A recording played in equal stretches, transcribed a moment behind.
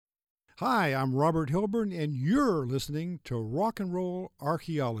Hi, I'm Robert Hilburn, and you're listening to Rock and Roll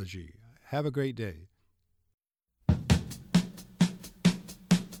Archaeology. Have a great day. You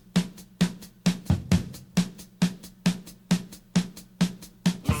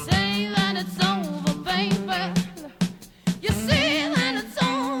say that it's over, baby. You say that it's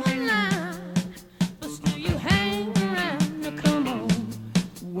over now. But still you hang around. Now come on,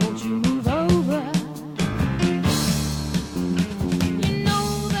 won't you move over? You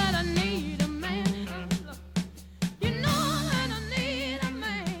know that I need a man. You know that I need a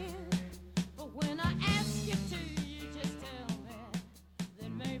man. But when I ask you to, you just tell me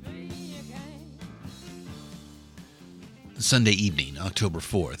that maybe you can. Sunday evening, October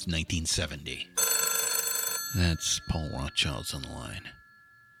 4th, 1970. That's Paul Rothchild's on the line.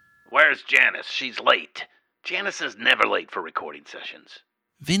 Where's Janice? She's late. Janice is never late for recording sessions.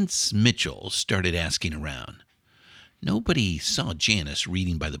 Vince Mitchell started asking around. Nobody saw Janice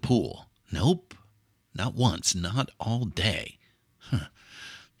reading by the pool. Nope. Not once, not all day.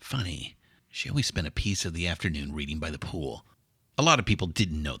 Funny. She always spent a piece of the afternoon reading by the pool. A lot of people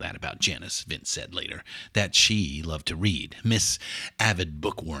didn't know that about Janice, Vince said later, that she loved to read. Miss Avid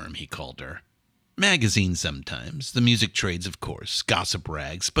Bookworm, he called her. Magazines sometimes, the music trades, of course, gossip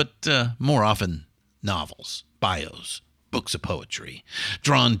rags, but more often novels, bios, books of poetry,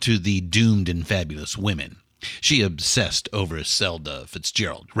 drawn to the doomed and fabulous women. She obsessed over Zelda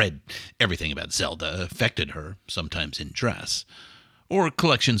Fitzgerald, read everything about Zelda, affected her, sometimes in dress, or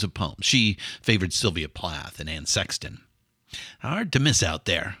collections of poems. She favored Sylvia Plath and Anne Sexton. Hard to miss out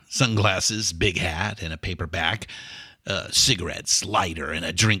there. Sunglasses, big hat, and a paperback. Cigarettes, lighter, and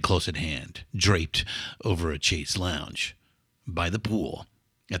a drink close at hand, draped over a chaise lounge. By the pool,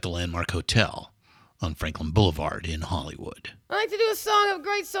 at the Landmark Hotel, on Franklin Boulevard in Hollywood. I like to do a song of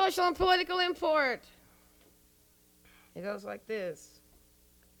great social and political import. It goes like this.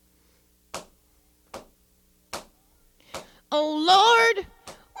 Oh Lord,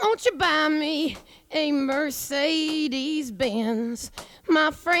 won't you buy me a Mercedes-Benz?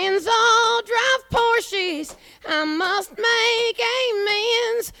 My friends all drive Porsches. I must make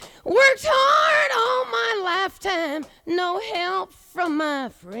amends. Worked hard all my lifetime, no help from my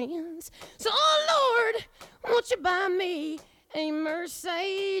friends. So, oh Lord, won't you buy me a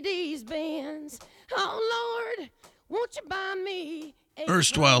Mercedes-Benz? Oh Lord, won't you buy me a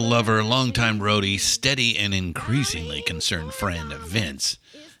Erstwhile lover, longtime roadie, steady and increasingly concerned friend of Vince,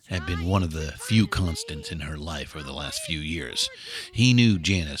 had been one of the few constants in her life over the last few years. He knew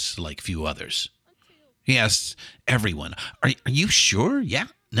Janice like few others. He asked everyone, Are you sure? Yeah?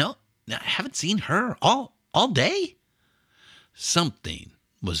 No? I haven't seen her all day? Something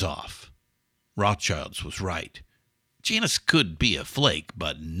was off. Rothschild's was right. Janice could be a flake,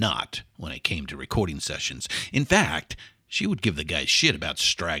 but not when it came to recording sessions. In fact, she would give the guys shit about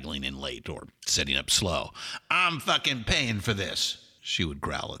straggling in late or setting up slow. I'm fucking paying for this, she would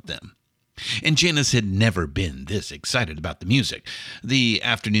growl at them. And Janice had never been this excited about the music. The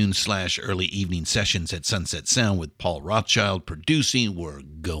afternoon/early evening sessions at Sunset Sound with Paul Rothchild producing were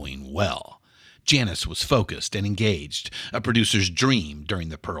going well. Janice was focused and engaged, a producer's dream during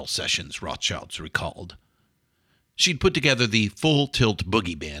the Pearl sessions, Rothschild's recalled. She'd put together the Full Tilt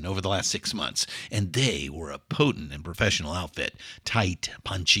Boogie Band over the last 6 months, and they were a potent and professional outfit, tight,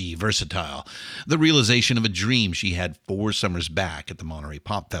 punchy, versatile. The realization of a dream she had 4 summers back at the Monterey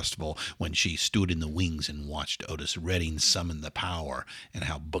Pop Festival when she stood in the wings and watched Otis Redding summon the power and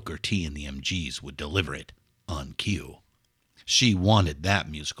how Booker T and the MGs would deliver it on cue. She wanted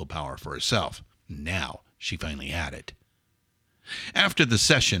that musical power for herself. Now she finally had it. After the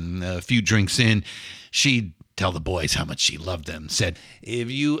session, a few drinks in, she'd tell the boys how much she loved them, said,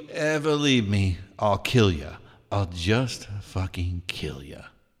 "If you ever leave me, I'll kill ya. I'll just fucking kill ya."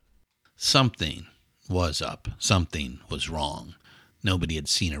 Something was up. Something was wrong. Nobody had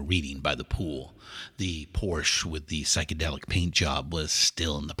seen her reading by the pool. The Porsche with the psychedelic paint job was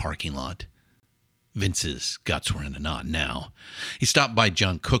still in the parking lot. Vince's guts were in a knot now. He stopped by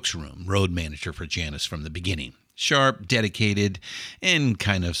John Cook's room, road manager for Janice from the beginning. Sharp, dedicated, and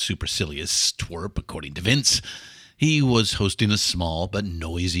kind of supercilious twerp, according to Vince. He was hosting a small but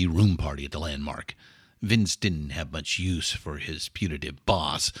noisy room party at the Landmark. Vince didn't have much use for his putative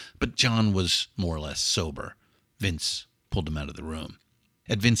boss, but John was more or less sober. Vince pulled him out of the room.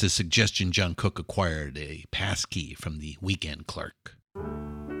 At Vince's suggestion, John Cook acquired a pass key from the weekend clerk.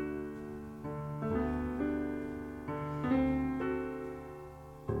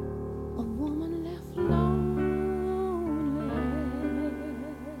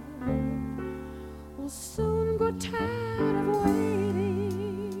 Tired of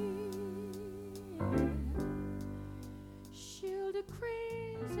waiting, she'll do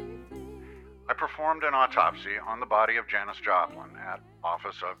crazy things. I performed an autopsy on the body of Janis Joplin at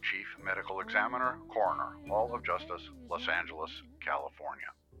Office of Chief Medical Examiner, Coroner, Hall of Justice, Los Angeles, California.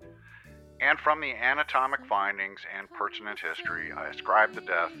 And from the anatomic findings and pertinent history, I ascribed the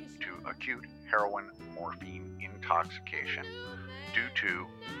death to acute heroin morphine intoxication due to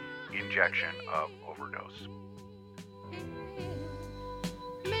injection of overdose.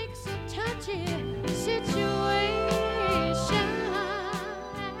 Makes a touchy situation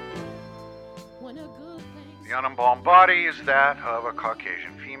when a good thing. The unembalmed body is that of a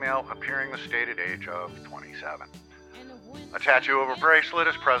Caucasian female appearing the stated age of 27. A tattoo of a bracelet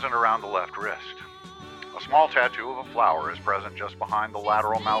is present around the left wrist. A small tattoo of a flower is present just behind the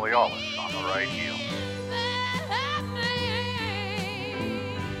lateral malleolus on the right heel.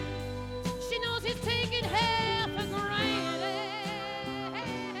 She knows he's taking half for granted.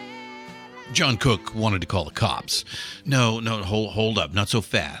 John Cook wanted to call the cops. No, hold up, not so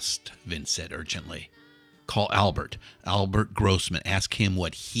fast, Vince said urgently. Call Albert Grossman. Ask him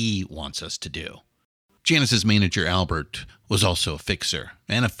what he wants us to do. Janis's manager, Albert, was also a fixer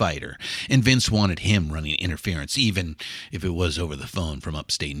and a fighter, and Vince wanted him running interference, even if it was over the phone from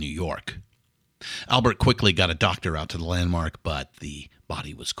upstate New York. Albert quickly got a doctor out to the landmark, but the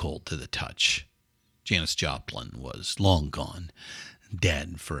body was cold to the touch. Janis Joplin was long gone,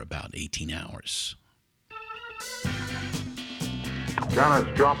 dead for about 18 hours.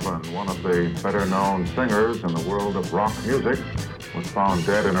 Janis Joplin, one of the better-known singers in the world of rock music, was found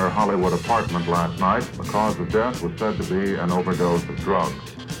dead in her Hollywood apartment last night. The cause of death was said to be an overdose of drugs.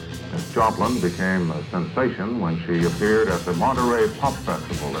 Miss Joplin became a sensation when she appeared at the Monterey Pop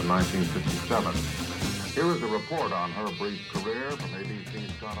Festival in 1957. Here is a report on her brief career from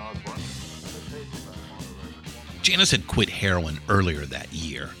ABC's Scott Osborne. Janis had quit heroin earlier that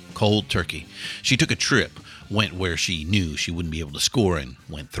year, cold turkey. She took a trip, went where she knew she wouldn't be able to score, and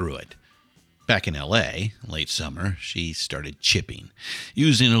went through it. Back in L.A., late summer, she started chipping,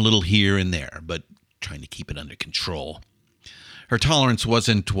 using a little here and there, but trying to keep it under control. Her tolerance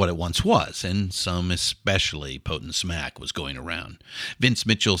wasn't what it once was, and some especially potent smack was going around. Vince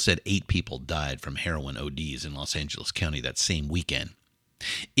Mitchell said 8 people died from heroin ODs in Los Angeles County that same weekend.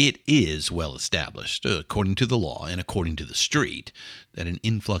 It is well established, according to the law and according to the street, that an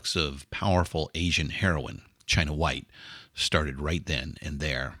influx of powerful Asian heroin, China White, started right then and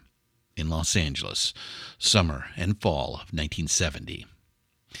there in Los Angeles, summer and fall of 1970.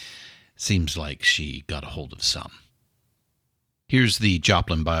 Seems like she got a hold of some. Here's the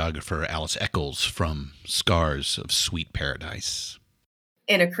Joplin biographer Alice Eccles from Scars of Sweet Paradise.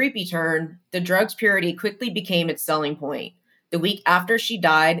 In a creepy turn, the drug's purity quickly became its selling point. The week after she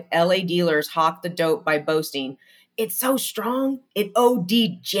died, LA dealers hawked the dope by boasting, "It's so strong, it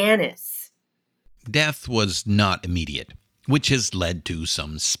OD'd Janis." Death was not immediate, which has led to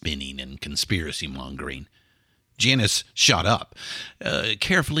some spinning and conspiracy mongering. Janis shot up,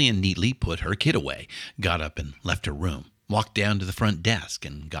 carefully and neatly put her kid away, got up and left her room, walked down to the front desk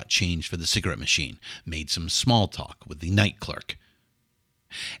and got change for the cigarette machine, made some small talk with the night clerk.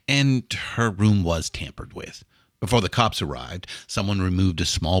 And her room was tampered with. Before the cops arrived, someone removed a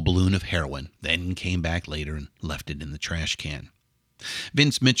small balloon of heroin, then came back later and left it in the trash can.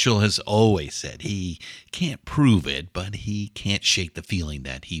 Vince Mitchell has always said he can't prove it, but he can't shake the feeling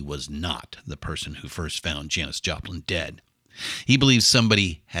that he was not the person who first found Janis Joplin dead. He believes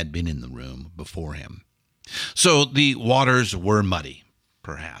somebody had been in the room before him. So the waters were muddy,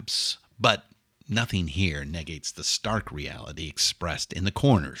 perhaps, but nothing here negates the stark reality expressed in the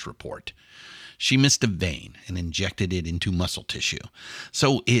coroner's report. She missed a vein and injected it into muscle tissue,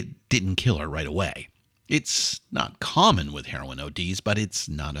 so it didn't kill her right away. It's not common with heroin ODs, but it's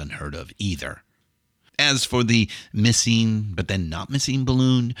not unheard of either. As for the missing but then not missing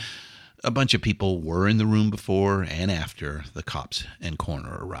balloon, a bunch of people were in the room before and after the cops and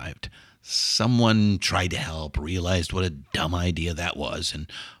coroner arrived. Someone tried to help, realized what a dumb idea that was,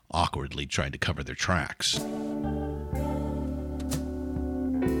 and awkwardly tried to cover their tracks.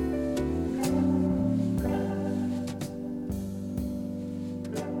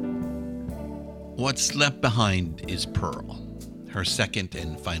 What's Left Behind is Pearl, her second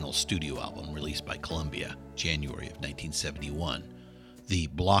and final studio album released by Columbia, January of 1971. The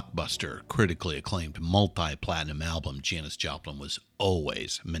blockbuster, critically acclaimed multi-platinum album Janis Joplin was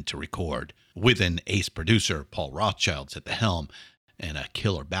always meant to record, with an ace producer, Paul Rothchild, at the helm, and a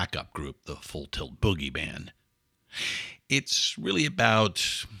killer backup group, the Full Tilt Boogie Band. It's really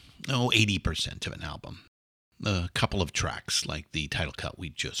about, 80% of an album. A couple of tracks, like the title cut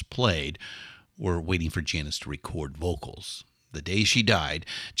we just played, were waiting for Janis to record vocals. The day she died,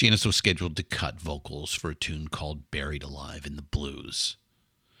 Janis was scheduled to cut vocals for a tune called Buried Alive in the Blues.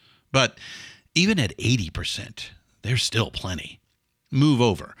 But Even at 80%, there's still plenty. Move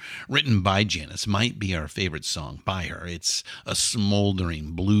Over, written by Janis, might be our favorite song by her. It's a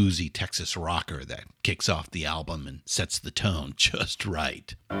smoldering, bluesy Texas rocker that kicks off the album and sets the tone just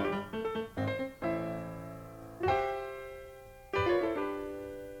right.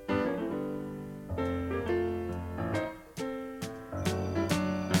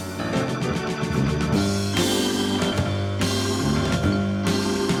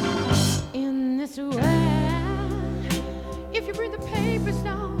 In this world, if you read the papers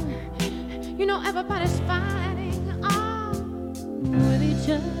down, you know everybody's fighting on with each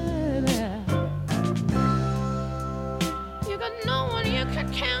other. You got no one you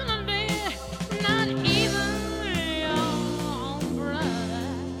can count on, dear, not even your own brother.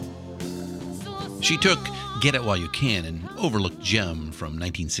 She took Get It While You Can, an overlooked gem from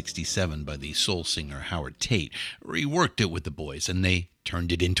 1967 by the soul singer Howard Tate, reworked it with the boys, and they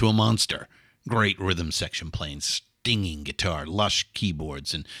turned it into a monster. Great rhythm section playing, stinging guitar, lush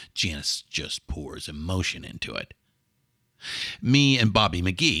keyboards, and Janis just pours emotion into it. Me and Bobby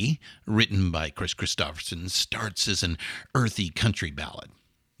McGee, written by Chris Christopherson, starts as an earthy country ballad.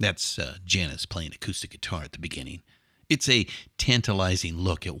 That's Janis playing acoustic guitar at the beginning. It's a tantalizing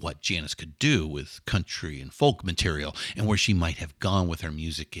look at what Janis could do with country and folk material and where she might have gone with her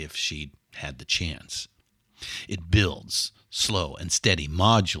music if she'd had the chance. It builds, slow and steady,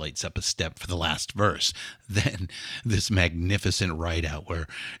 modulates up a step for the last verse. Then this magnificent ride-out where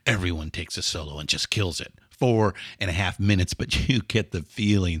everyone takes a solo and just kills it. 4.5 minutes, but you get the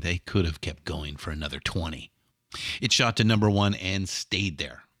feeling they could have kept going for another 20. It shot to number 1 and stayed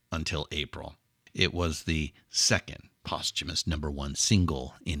there until April. It was the second posthumous number 1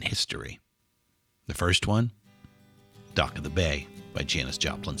 single in history. The first one, Dock of the Bay by Janis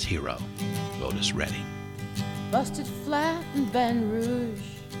Joplin's hero, Otis Redding. Busted flat in Baton Rouge,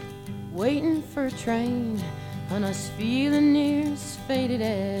 waiting for a train, and I was feeling near as faded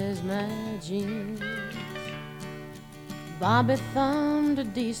as my jeans. Bobby thumbed a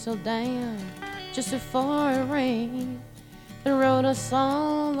diesel down just before it rained and rode us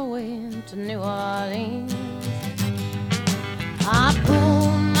all the way to New Orleans. I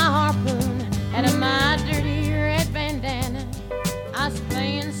pulled my harpoon out of my dirty red bandana. I was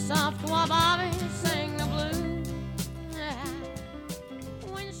playing soft while Bobby sang the blues.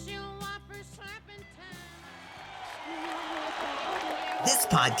 Windshield wipers slapping time. This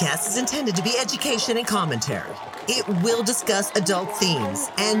podcast is intended to be education and commentary. It will discuss adult themes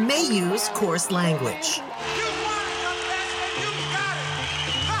and may use coarse language.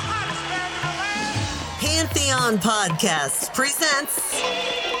 Pantheon Podcasts presents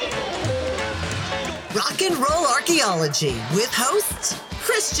Rock and Roll Archaeology with host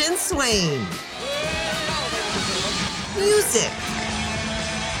Christian Swain. Music.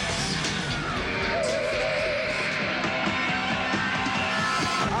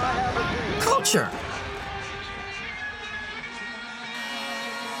 Culture.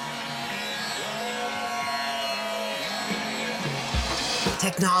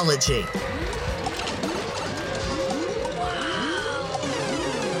 Technology.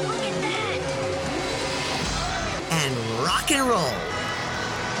 And rock and roll.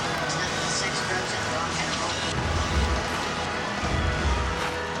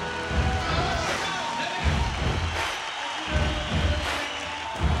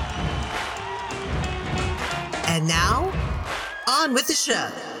 And now, on with the show.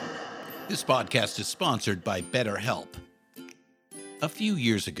 This podcast is sponsored by BetterHelp. A few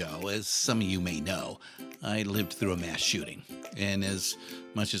years ago, as some of you may know, I lived through a mass shooting. And as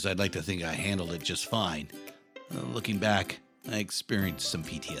much as I'd like to think I handled it just fine, looking back, I experienced some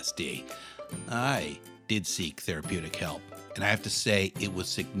PTSD. I did seek therapeutic help, and I have to say it was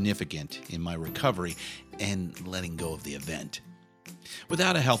significant in my recovery and letting go of the event.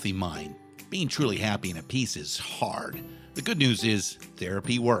 Without a healthy mind, being truly happy and at peace is hard. The good news is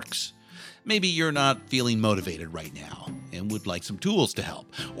therapy works. Maybe you're not feeling motivated right now and would like some tools to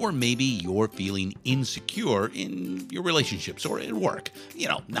help. Or maybe you're feeling insecure in your relationships or at work.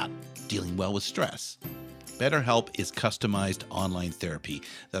 Not dealing well with stress. BetterHelp is customized online therapy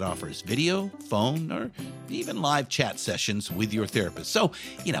that offers video, phone, or even live chat sessions with your therapist. So,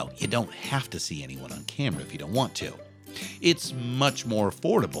 you don't have to see anyone on camera if you don't want to. It's much more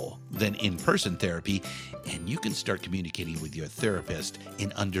affordable than in-person therapy, and you can start communicating with your therapist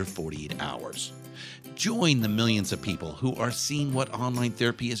in under 48 hours. Join the millions of people who are seeing what online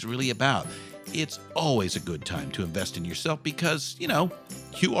therapy is really about. It's always a good time to invest in yourself because,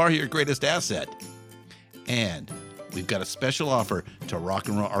 you are your greatest asset. And we've got a special offer to Rock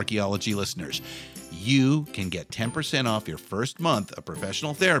and Roll Archaeology listeners. you can get 10% off your first month of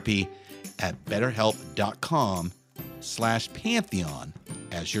professional therapy at betterhelp.com/Pantheon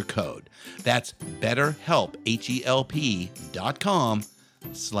as your code. That's BetterHelp,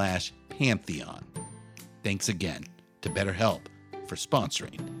 HELP.com/Pantheon. Thanks again to BetterHelp for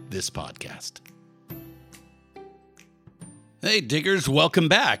sponsoring this podcast. Hey, diggers, welcome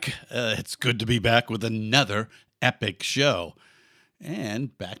back. It's good to be back with another epic show.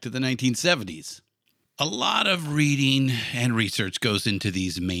 And back to the 1970s. A lot of reading and research goes into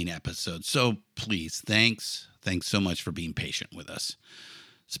these main episodes, so please, thanks so much for being patient with us.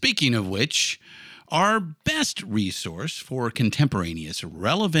 Speaking of which, our best resource for contemporaneous,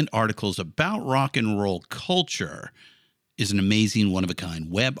 relevant articles about rock and roll culture is an amazing, one-of-a-kind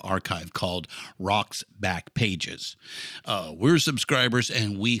web archive called Rock's Back Pages. We're subscribers,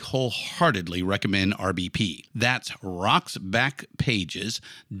 and we wholeheartedly recommend RBP. That's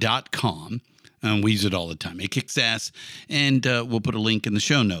rocksbackpages.com. We use it all the time. It kicks ass, and we'll put a link in the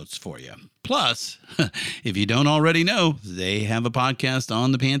show notes for you. Plus, if you don't already know, they have a podcast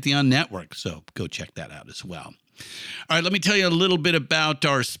on the Pantheon Network, so go check that out as well. All right, let me tell you a little bit about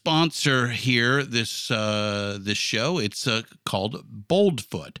our sponsor here, this show. It's called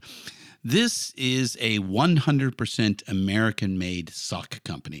Boldfoot. This is a 100% American-made sock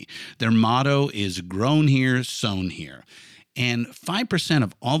company. Their motto is grown here, sewn here. And 5%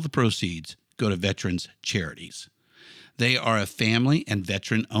 of all the proceeds go to veterans charities. They are a family and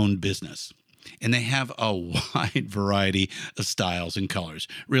veteran-owned business, and they have a wide variety of styles and colors.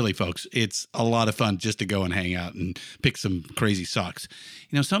 Really, folks, it's a lot of fun just to go and hang out and pick some crazy socks.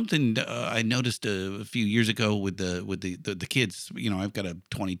 You know, something I noticed a few years ago with the kids. You know, I've got a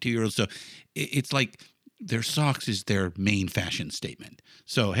 22-year-old, so it's like their socks is their main fashion statement.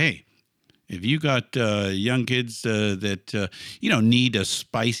 So, hey, if you got young kids that need a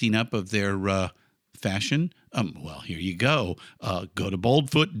spicing up of their fashion, well, here you go. Go to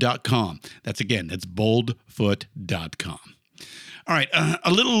boldfoot.com. That's boldfoot.com. All right, a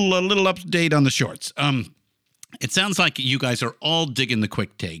little update on the shorts. It sounds like you guys are all digging the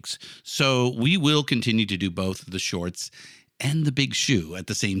quick takes, so we will continue to do both the shorts and the big shoe at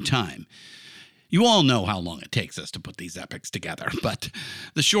the same time. You all know how long it takes us to put these epics together, but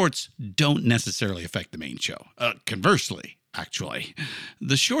the shorts don't necessarily affect the main show. Conversely, actually,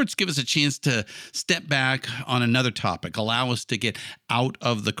 the shorts give us a chance to step back on another topic, allow us to get out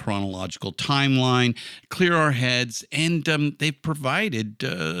of the chronological timeline, clear our heads, and they've provided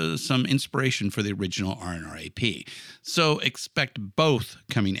some inspiration for the original RNRAP. So expect both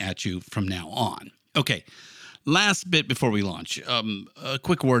coming at you from now on. Okay. Last bit before we launch, a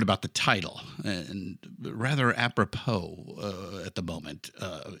quick word about the title, and rather apropos at the moment,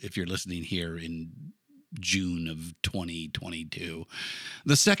 if you're listening here in June of 2022.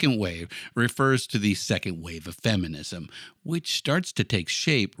 The second wave refers to the second wave of feminism, which starts to take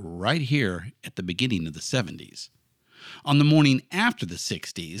shape right here at the beginning of the 70s. On the Morning After the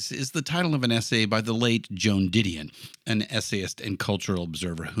 60s is the title of an essay by the late Joan Didion, an essayist and cultural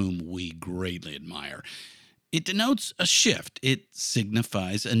observer whom we greatly admire. It denotes a shift. It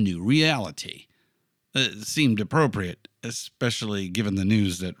signifies a new reality. It seemed appropriate, especially given the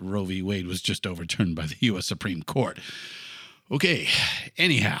news that Roe v. Wade was just overturned by the U.S. Supreme Court. Okay,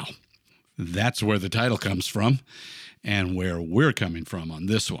 anyhow, that's where the title comes from and where we're coming from on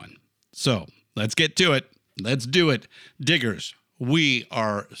this one. So let's get to it. Let's do it. Diggers, we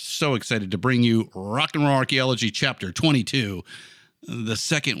are so excited to bring you Rock and Roll Archaeology Chapter 22, The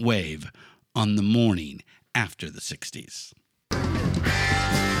Second Wave, on the Morning After the 60s.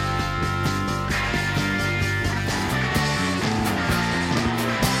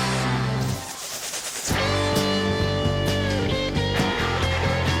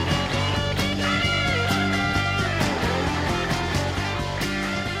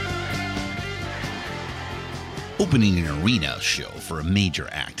 Opening an arena show for a major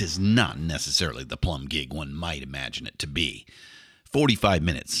act is not necessarily the plum gig one might imagine it to be. 45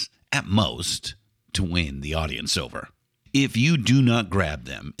 minutes, at most, to win the audience over. If you do not grab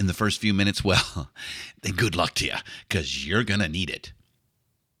them in the first few minutes, well, then good luck to you, because you're going to need it.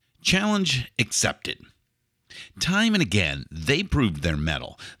 Challenge accepted. Time and again, they proved their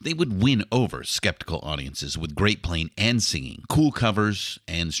mettle. They would win over skeptical audiences with great playing and singing, cool covers,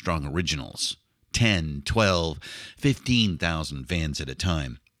 and strong originals. 10, 12, 15,000 fans at a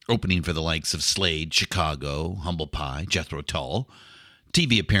time, opening for the likes of Slade, Chicago, Humble Pie, Jethro Tull.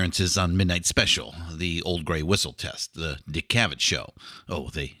 TV appearances on Midnight Special, the Old Grey Whistle Test, the Dick Cavett Show.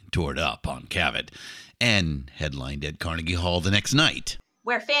 Oh, they toured up on Cavett. And headlined at Carnegie Hall the next night.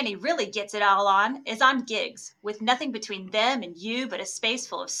 Where Fanny really gets it all on is on gigs. With nothing between them and you but a space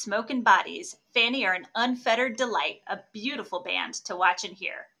full of smoking bodies, Fanny are an unfettered delight, a beautiful band to watch and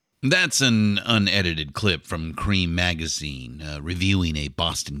hear. That's an unedited clip from Cream magazine reviewing a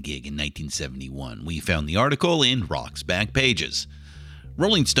Boston gig in 1971. We found the article in Rock's back pages.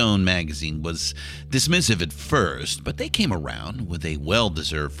 Rolling Stone magazine was dismissive at first, but they came around with a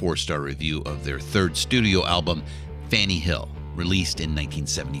well-deserved 4-star review of their third studio album, Fanny Hill, released in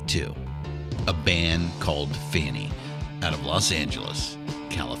 1972. A band called Fanny, out of Los Angeles,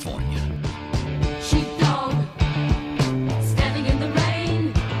 California. Sheepdog, standing in the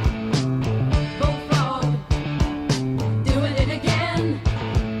rain. Bullfrog, doing it again.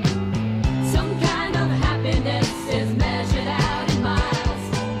 Some kind of happiness is measured out in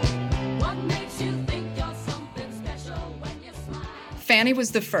miles. What makes you think you're something special when you smile? Fanny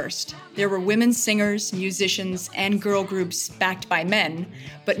was the first. There were women singers, musicians, and girl groups backed by men,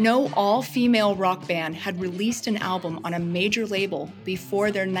 but no all-female rock band had released an album on a major label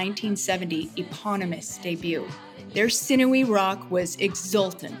before their 1970 eponymous debut. Their sinewy rock was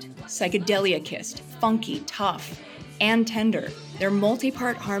exultant, psychedelia-kissed, funky, tough, and tender. Their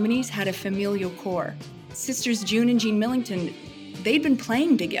multi-part harmonies had a familial core. Sisters June and Jean Millington, they'd been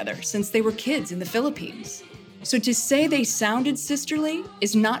playing together since they were kids in the Philippines. So to say they sounded sisterly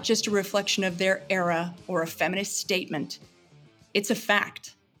is not just a reflection of their era or a feminist statement. It's a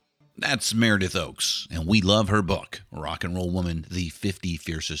fact. That's Meredith Oakes, and we love her book, Rock and Roll Woman, The 50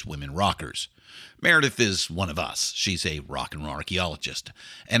 Fiercest Women Rockers. Meredith is one of us. She's a rock and roll archaeologist,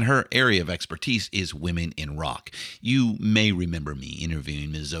 and her area of expertise is women in rock. You may remember me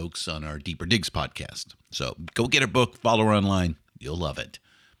interviewing Ms. Oakes on our Deeper Digs podcast. So go get her book, follow her online. You'll love it.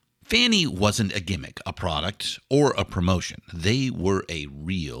 Fanny wasn't a gimmick, a product, or a promotion. They were a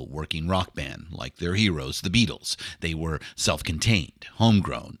real working rock band, like their heroes, the Beatles. They were self-contained,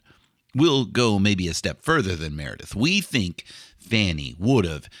 homegrown. We'll go maybe a step further than Meredith. We think Fanny would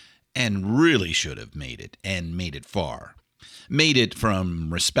have and really should have made it, and made it far. Made it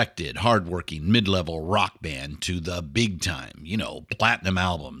from respected, hardworking, mid-level rock band to the big time, platinum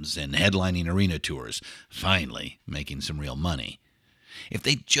albums and headlining arena tours, finally making some real money. If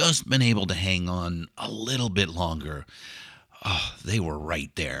they'd just been able to hang on a little bit longer, they were right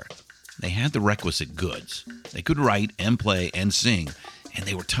there. They had the requisite goods. They could write and play and sing, and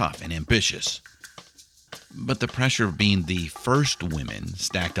they were tough and ambitious. But the pressure of being the first women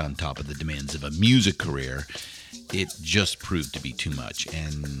stacked on top of the demands of a music career, it just proved to be too much,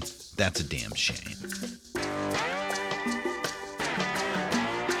 and that's a damn shame.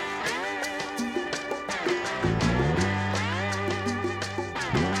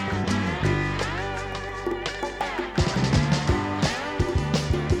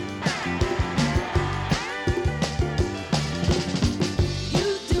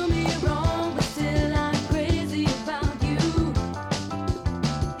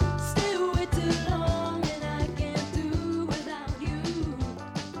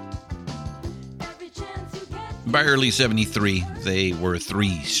 By early 73, they were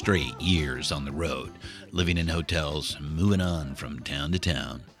 3 straight years on the road, living in hotels, moving on from town to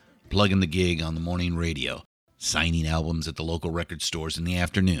town, plugging the gig on the morning radio, signing albums at the local record stores in the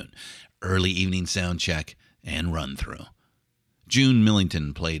afternoon, early evening sound check, and run-through. June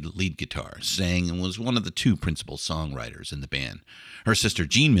Millington played lead guitar, sang, and was one of the 2 principal songwriters in the band. Her sister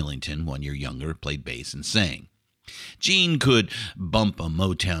Jean Millington, 1 year younger, played bass and sang. Jean could bump a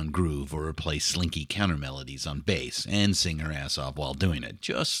Motown groove or play slinky counter melodies on bass and sing her ass off while doing it,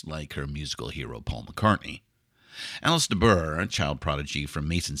 just like her musical hero Paul McCartney. Alice DeBurr, a child prodigy from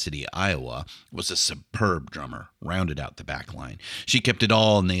Mason City, Iowa, was a superb drummer, rounded out the back line. She kept it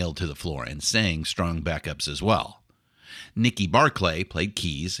all nailed to the floor and sang strong backups as well. Nikki Barclay played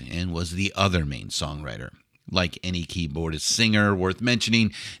keys and was the other main songwriter. Like any keyboardist singer worth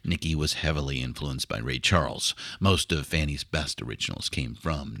mentioning, Nikki was heavily influenced by Ray Charles. Most of Fanny's best originals came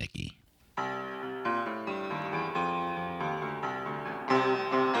from Nikki.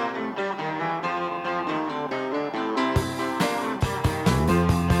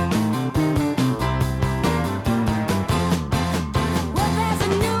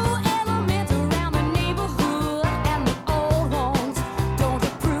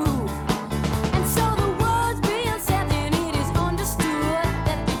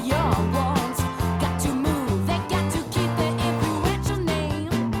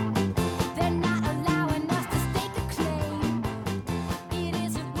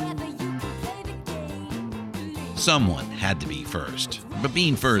 Someone had to be first. But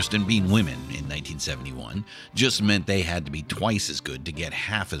being first and being women in 1971 just meant they had to be twice as good to get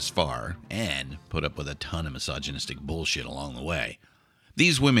half as far and put up with a ton of misogynistic bullshit along the way.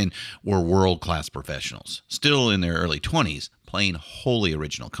 These women were world-class professionals, still in their early 20s, playing wholly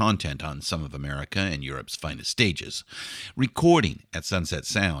original content on some of America and Europe's finest stages, recording at Sunset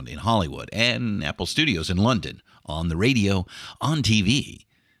Sound in Hollywood and Apple Studios in London, on the radio, on TV,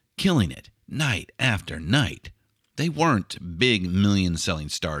 killing it night after night. They weren't big million-selling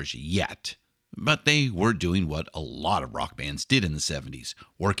stars yet, but they were doing what a lot of rock bands did in the 70s,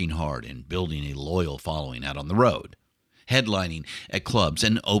 working hard and building a loyal following out on the road, headlining at clubs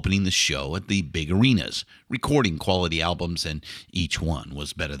and opening the show at the big arenas, recording quality albums, and each one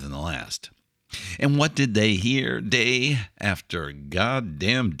was better than the last. And what did they hear day after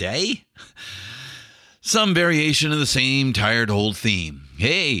goddamn day? Some variation of the same tired old theme.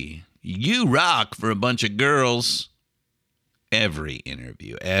 Hey, you rock for a bunch of girls. Every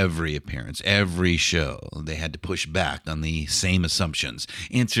interview, every appearance, every show, they had to push back on the same assumptions,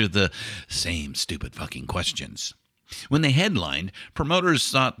 answer the same stupid fucking questions. When they headlined, promoters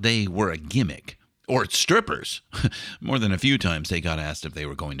thought they were a gimmick, or strippers. More than a few times they got asked if they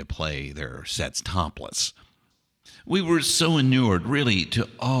were going to play their sets topless. We were so inured, really, to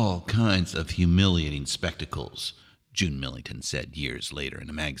all kinds of humiliating spectacles, June Millington said years later in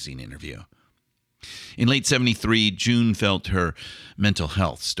a magazine interview. In late 73, June felt her mental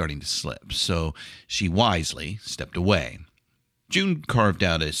health starting to slip, so she wisely stepped away. June carved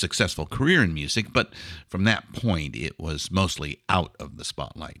out a successful career in music, but from that point, it was mostly out of the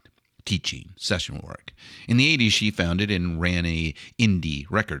spotlight. Teaching, session work. In the 80s, she founded and ran a indie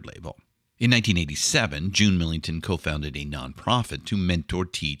record label. In 1987, June Millington co-founded a nonprofit to mentor,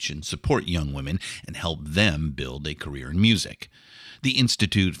 teach, and support young women and help them build a career in music. The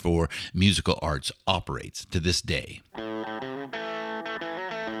Institute for Musical Arts operates to this day.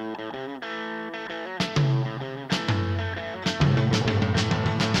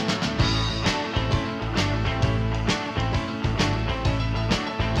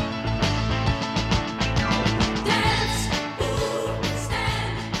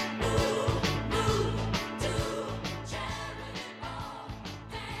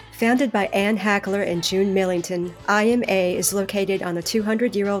 Founded by Ann Hackler and June Millington, IMA is located on a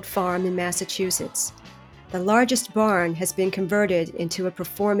 200-year-old farm in Massachusetts. The largest barn has been converted into a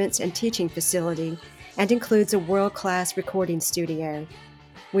performance and teaching facility and includes a world-class recording studio.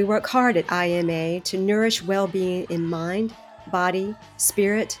 We work hard at IMA to nourish well-being in mind, body,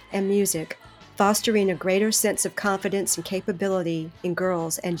 spirit, and music, fostering a greater sense of confidence and capability in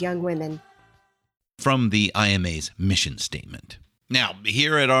girls and young women. From the IMA's mission statement. Now,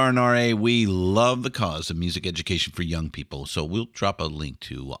 here at RNRA, we love the cause of music education for young people, so we'll drop a link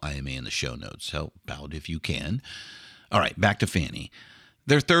to IMA in the show notes. Help out if you can. All right, back to Fanny.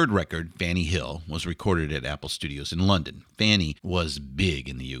 Their third record, Fanny Hill, was recorded at Apple Studios in London. Fanny was big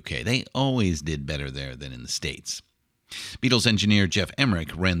in the UK. They always did better there than in the States. Beatles engineer Jeff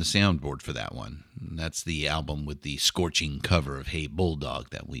Emmerich ran the soundboard for that one. That's the album with the scorching cover of Hey Bulldog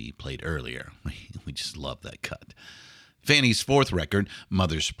that we played earlier. We just love that cut. Fanny's fourth record,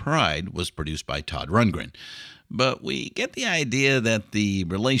 Mother's Pride, was produced by Todd Rundgren. But we get the idea that the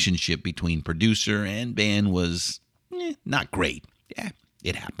relationship between producer and band was not great. Yeah,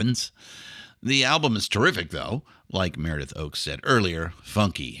 it happens. The album is terrific, though. Like Meredith Oakes said earlier,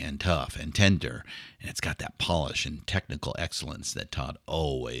 funky and tough and tender. And it's got that polish and technical excellence that Todd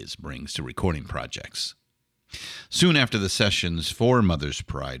always brings to recording projects. Soon after the sessions for Mother's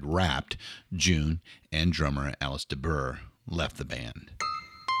Pride wrapped, June and drummer Alice DeBurr left the band.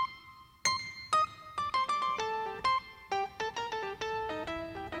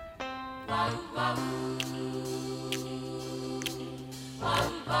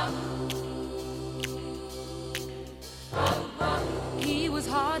 He was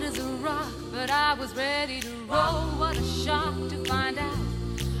hard as a rock, but I was ready to roll. What a shock to find out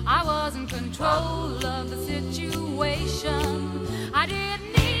I was in control of the situation. I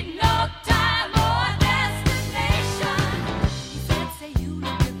didn't need no time or destination. He said, say you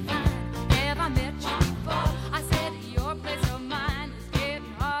look fine. Never met you before. I said, your place or mine is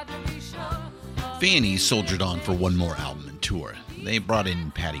getting hard to be sure. Fanny soldiered on for one more album and tour. They brought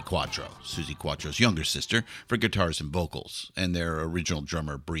in Patti Quattro, Susie Quattro's younger sister, for guitars and vocals, and their original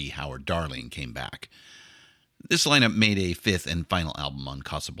drummer Bree Howard-Darling came back. This lineup made a fifth and final album on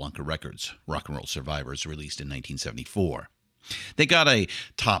Casablanca Records, Rock and Roll Survivors, released in 1974. They got a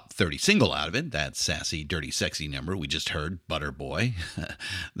top 30 single out of it, that sassy, dirty, sexy number we just heard, Butter Boy,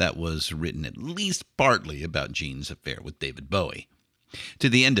 that was written at least partly about Gene's affair with David Bowie. To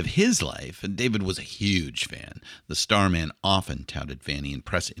the end of his life, David was a huge fan. The Starman often touted Fanny in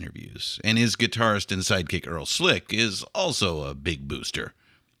press interviews, and his guitarist and sidekick Earl Slick is also a big booster.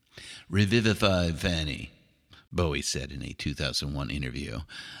 Revivify Fanny. Bowie said in a 2001 interview.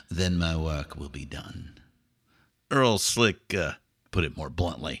 Then my work will be done. Earl Slick put it more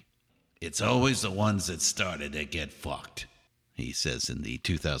bluntly. It's always the ones that started that get fucked, he says in the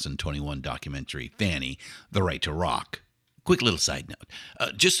 2021 documentary Fanny, The Right to Rock. Quick little side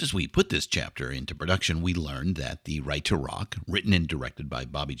note. Just as we put this chapter into production, we learned that The Right to Rock, written and directed by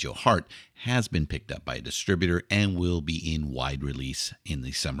Bobby Joe Hart, has been picked up by a distributor and will be in wide release in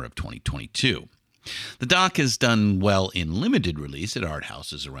the summer of 2022. The doc has done well in limited release at art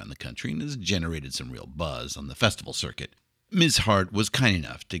houses around the country and has generated some real buzz on the festival circuit. Ms. Hart was kind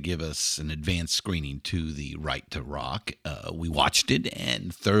enough to give us an advanced screening to The Right to Rock. We watched it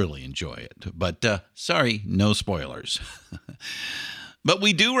and thoroughly enjoy it. But, sorry, no spoilers. But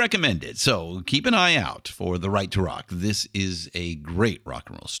we do recommend it, so keep an eye out for The Right to Rock. This is a great rock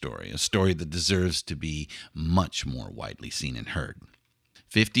and roll story, a story that deserves to be much more widely seen and heard.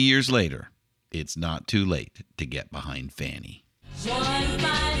 50 years later, it's not too late to get behind Fanny.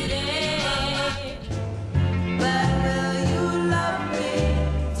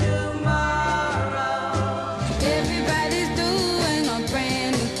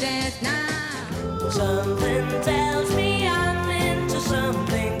 Something tells me I'm into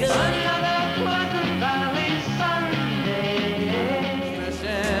something good. Another Pleasant Valley Sunday. Fresh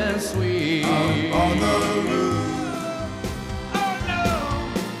and sweet. On the roof. Oh no,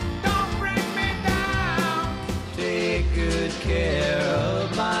 don't bring me down. Take good care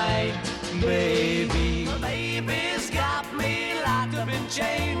of my baby. My baby's got me locked up in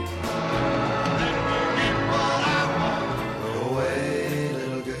chains. Go away,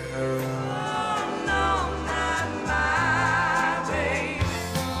 little girl.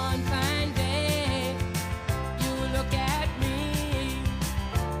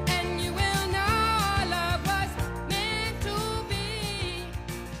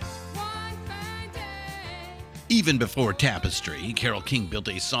 Even before Tapestry, Carole King built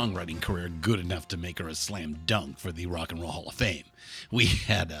a songwriting career good enough to make her a slam dunk for the Rock and Roll Hall of Fame. We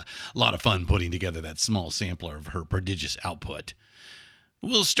had a lot of fun putting together that small sampler of her prodigious output.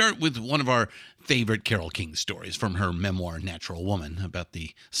 We'll start with one of our favorite Carole King stories from her memoir, Natural Woman, about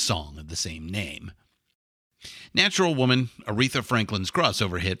the song of the same name. Natural Woman, Aretha Franklin's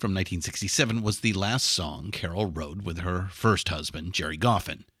crossover hit from 1967, was the last song Carole wrote with her first husband, Jerry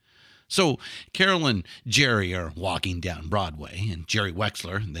Goffin. So Carole and Jerry are walking down Broadway, and Jerry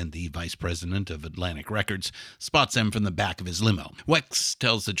Wexler, then the vice president of Atlantic Records, spots them from the back of his limo. Wex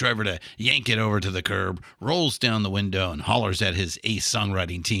tells the driver to yank it over to the curb, rolls down the window, and hollers at his ace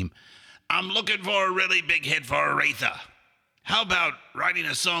songwriting team, "I'm looking for a really big hit for Aretha. How about writing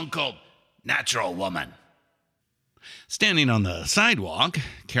a song called Natural Woman?" Standing on the sidewalk,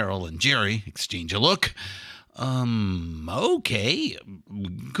 Carole and Jerry exchange a look. Okay,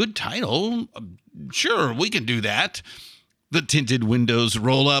 good title. Sure, we can do that. The tinted windows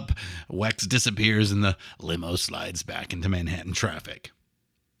roll up, Wex disappears, and the limo slides back into Manhattan traffic.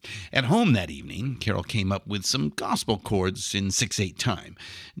 At home that evening, Carole came up with some gospel chords in 6/8 time.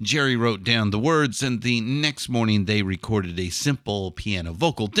 Jerry wrote down the words, and the next morning they recorded a simple piano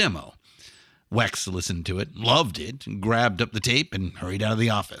vocal demo. Wex listened to it, loved it, grabbed up the tape, and hurried out of the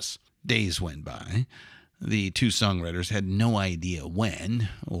office. Days went by. The two songwriters had no idea when,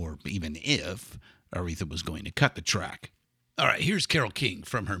 or even if, Aretha was going to cut the track. All right, here's Carole King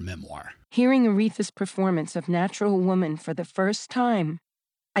from her memoir. Hearing Aretha's performance of Natural Woman for the first time,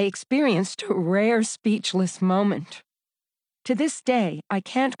 I experienced a rare speechless moment. To this day, I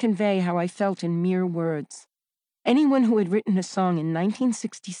can't convey how I felt in mere words. Anyone who had written a song in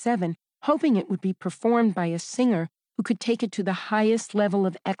 1967, hoping it would be performed by a singer who could take it to the highest level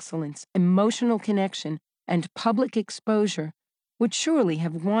of excellence, emotional connection, and public exposure, would surely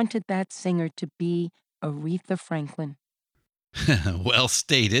have wanted that singer to be Aretha Franklin. Well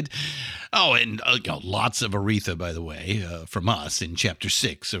stated. Oh, and lots of Aretha, by the way, from us in Chapter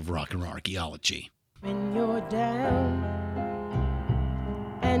 6 of Rock and Roll Archaeology. When you're down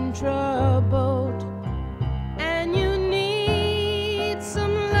and troubled and you need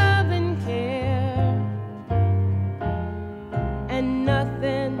some love and care, and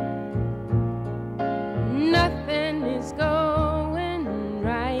nothing is going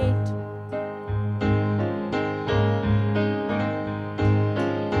right.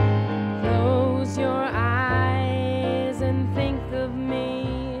 Close your eyes and think of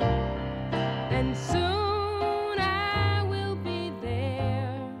me, and soon I will be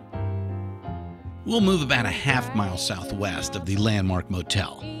there. We'll move about a half-mile southwest of the landmark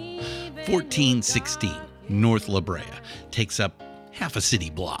motel. 1416 North La Brea takes up half a city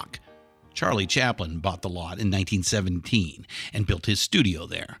block. Charlie Chaplin bought the lot in 1917 and built his studio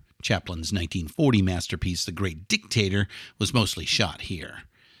there. Chaplin's 1940 masterpiece, The Great Dictator, was mostly shot here.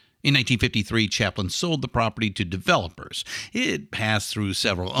 In 1953, Chaplin sold the property to developers. It passed through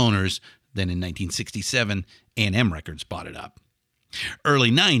several owners. Then in 1967, A&M Records bought it up.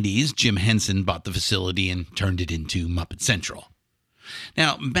 Early 90s, Jim Henson bought the facility and turned it into Muppet Central.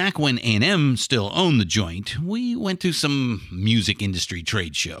 Now, back when A&M still owned the joint, we went to some music industry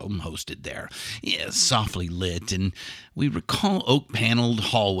trade show hosted there. Yeah, softly lit, and we recall oak-paneled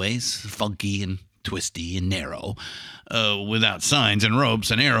hallways, funky and twisty and narrow. Without signs and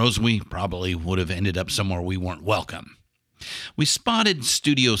ropes and arrows, we probably would have ended up somewhere we weren't welcome. We spotted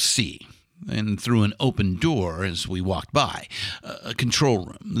Studio C, and through an open door as we walked by. A control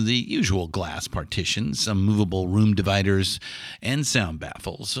room, the usual glass partitions, some movable room dividers, and sound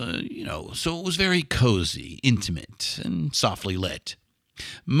baffles, so it was very cozy, intimate, and softly lit.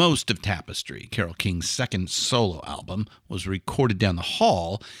 Most of Tapestry, Carole King's second solo album, was recorded down the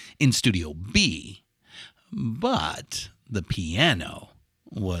hall in Studio B, but the piano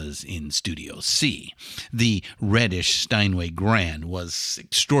was in Studio C. The reddish Steinway Grand was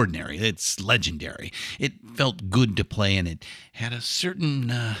extraordinary. It's legendary. It felt good to play, and it had a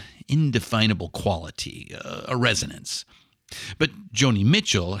certain indefinable quality, a resonance. But Joni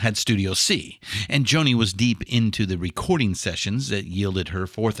Mitchell had Studio C, and Joni was deep into the recording sessions that yielded her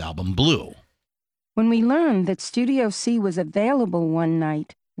fourth album, Blue. When we learned that Studio C was available one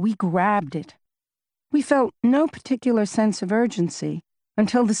night, we grabbed it. We felt no particular sense of urgency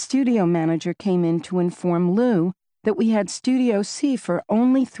until the studio manager came in to inform Lou that we had Studio C for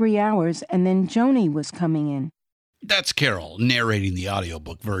only 3 hours and then Joni was coming in. That's Carole narrating the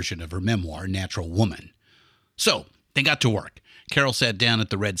audiobook version of her memoir, Natural Woman. So, they got to work. Carole sat down at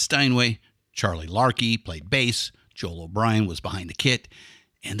the red Steinway, Charlie Larkey played bass, Joel O'Brien was behind the kit,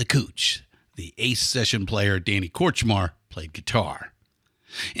 and the Cooch, the ace session player Danny Korchmar, played guitar.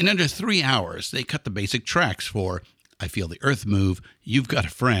 In under 3 hours, they cut the basic tracks for I Feel the Earth Move, You've Got a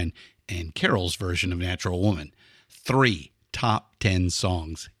Friend, and Carole's version of Natural Woman. 3 top 10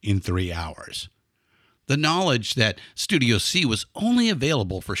 songs in 3 hours. The knowledge that Studio C was only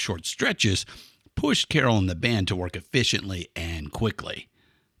available for short stretches pushed Carole and the band to work efficiently and quickly.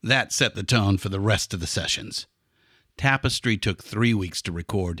 That set the tone for the rest of the sessions. Tapestry took 3 weeks to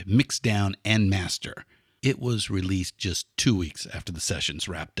record, mix down, and master. It was released just 2 weeks after the sessions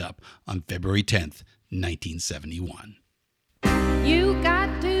wrapped up on February 10th, 1971. You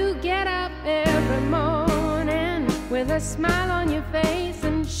got to get up every morning with a smile on your face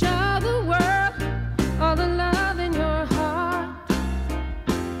and show the world all the love in your heart.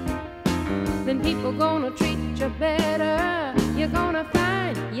 Then people gonna treat you better. You're gonna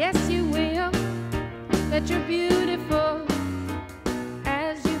find, yes you will, that you're beautiful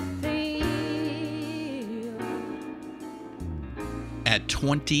as you feel. At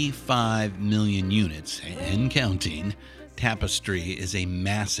 25 million units and counting, Tapestry is a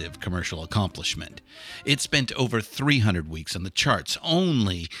massive commercial accomplishment. It spent over 300 weeks on the charts.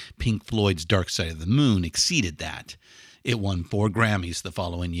 Only Pink Floyd's Dark Side of the Moon exceeded that. It won 4 Grammys the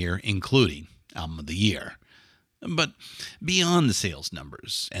following year, including Album of the Year. But beyond the sales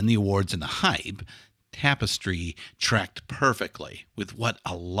numbers and the awards and the hype, Tapestry tracked perfectly with what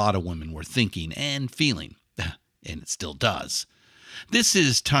a lot of women were thinking and feeling, and it still does. This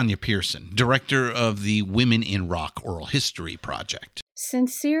is Tanya Pearson, director of the Women in Rock Oral History Project.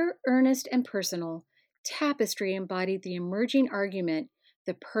 Sincere, earnest, and personal, Tapestry embodied the emerging argument,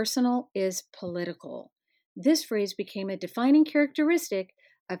 the personal is political. This phrase became a defining characteristic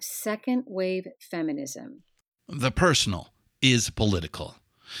of second-wave feminism. The personal is political.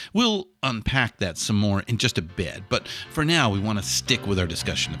 We'll unpack that some more in just a bit, but for now we want to stick with our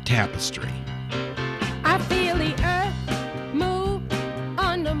discussion of Tapestry. I feel the earth move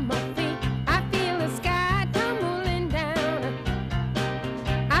under my feet. I feel the sky tumbling down.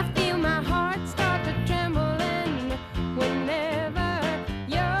 I feel my heart start to trembling whenever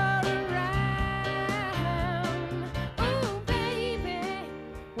you're around. Oh, baby,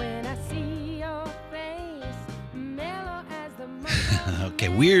 when I see your face, mellow as the Okay,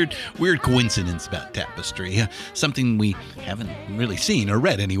 weird coincidence about Tapestry. Something we haven't really seen or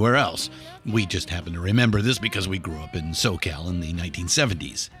read anywhere else. We just happen to remember this because we grew up in SoCal in the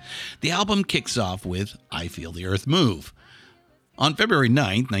 1970s. The album kicks off with I Feel the Earth Move. On February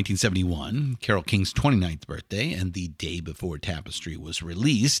 9th, 1971, Carole King's 29th birthday, and the day before Tapestry was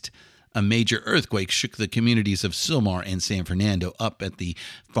released, a major earthquake shook the communities of Sylmar and San Fernando up at the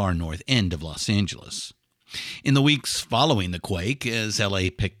far north end of Los Angeles. In the weeks following the quake, as LA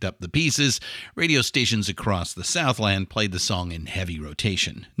picked up the pieces, radio stations across the Southland played the song in heavy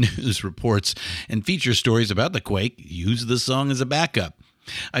rotation. News reports and feature stories about the quake used the song as a backup.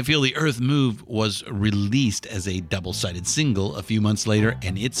 I Feel the Earth Move was released as a double-sided single a few months later,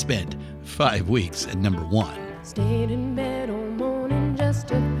 and it spent 5 weeks at number 1. Stayed in bed all morning just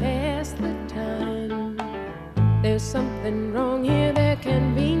to pass the time. There's something wrong here, there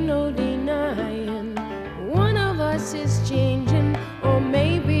can be no denying. One of us is changing, or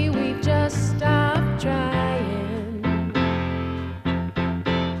maybe we've just stopped trying.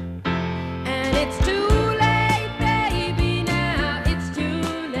 And it's too late, baby, now it's too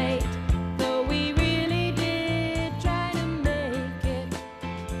late. Though we really did try to make it.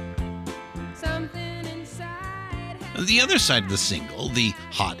 Something inside. The other side of the single, the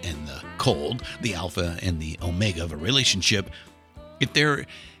hot and the cold, the alpha and the omega of a relationship, if there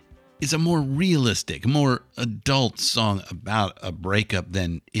is a more realistic, more adult song about a breakup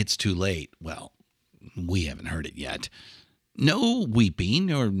than It's Too Late, well, we haven't heard it yet. No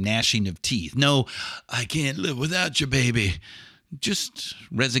weeping or gnashing of teeth. No, I can't live without you, baby. Just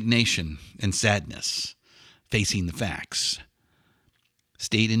resignation and sadness, facing the facts.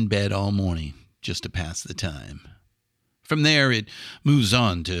 Stayed in bed all morning just to pass the time. From there, it moves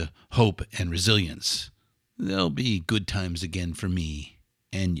on to hope and resilience. There'll be good times again for me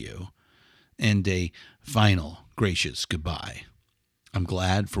and you, and a final gracious goodbye. I'm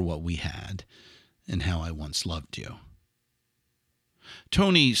glad for what we had and how I once loved you.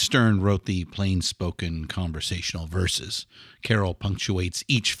 Tony Stern wrote the plain-spoken conversational verses. Carol punctuates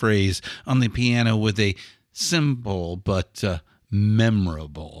each phrase on the piano with a simple but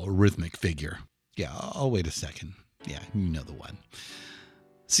memorable rhythmic figure. Yeah, I'll wait a second. Yeah, you know the one.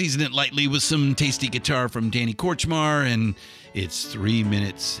 Season it lightly with some tasty guitar from Danny Korchmar, and it's 3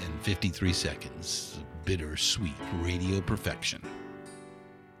 minutes and 53 seconds. Bittersweet radio perfection.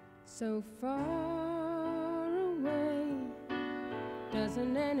 So far away,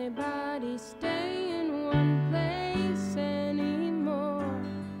 doesn't anybody stay in one place anymore?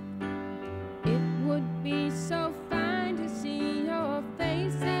 It would be so fine to see your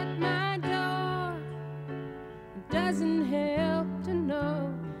face at my door. It doesn't help to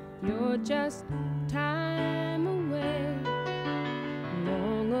know you're just time away.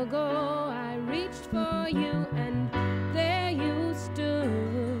 Long ago I reached for you and there you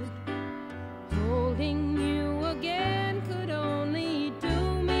stood. Holding you again could only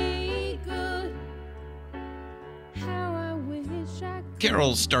do me good. How I wish I could.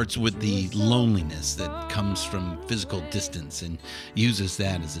 Carol starts with the loneliness that comes from physical distance and uses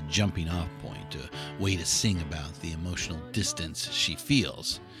that as a jumping off point, a way to sing about the emotional distance she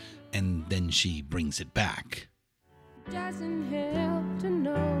feels. And then she brings it back. Doesn't help to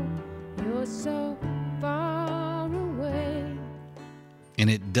know you're so far away. And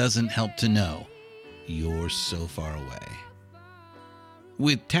it doesn't help to know you're so far away.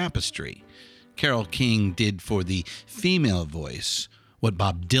 With Tapestry, Carole King did for the female voice what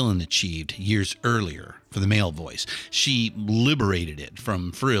Bob Dylan achieved years earlier for the male voice. She liberated it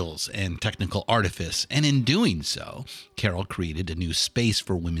from frills and technical artifice, and in doing so, Carol created a new space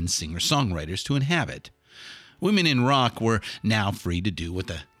for women singer-songwriters to inhabit. Women in rock were now free to do what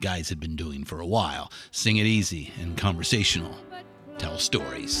the guys had been doing for a while: sing it easy and conversational, tell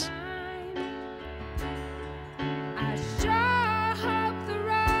stories. I sure hope the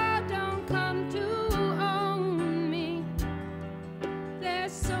road don't come to own me.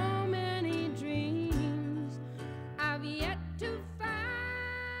 There's so many dreams I've yet to find.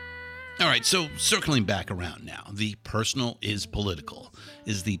 All right, so circling back around now, The Personal is Political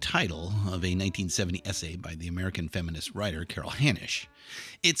is the title of a 1970 essay by the American feminist writer Carol Hanisch.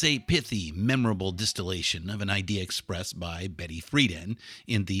 It's a pithy, memorable distillation of an idea expressed by Betty Friedan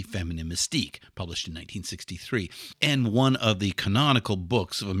in The Feminine Mystique, published in 1963, and one of the canonical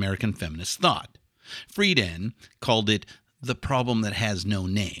books of American feminist thought. Friedan called it the problem that has no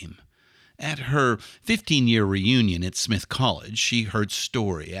name. At her 15-year reunion at Smith College, she heard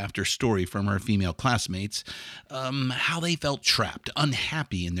story after story from her female classmates, how they felt trapped,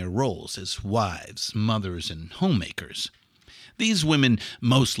 unhappy in their roles as wives, mothers, and homemakers. These women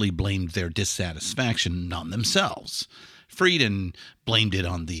mostly blamed their dissatisfaction on themselves. Friedan blamed it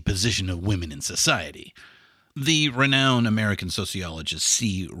on the position of women in society. The renowned American sociologist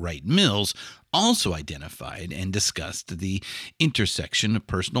C. Wright Mills also identified and discussed the intersection of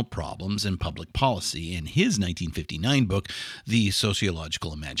personal problems and public policy in his 1959 book, The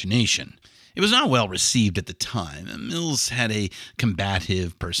Sociological Imagination. It was not well received at the time. Mills had a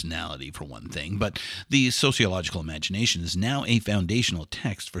combative personality, for one thing, but The Sociological Imagination is now a foundational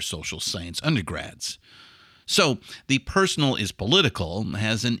text for social science undergrads. So, The Personal is Political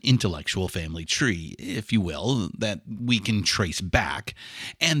has an intellectual family tree, if you will, that we can trace back,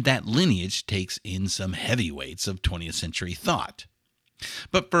 and that lineage takes in some heavyweights of 20th century thought.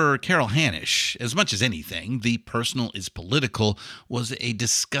 But for Carol Hanisch, as much as anything, the personal is political was a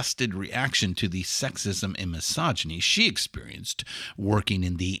disgusted reaction to the sexism and misogyny she experienced working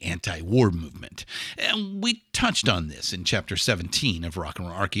in the anti-war movement. And we touched on this in Chapter 17 of Rock and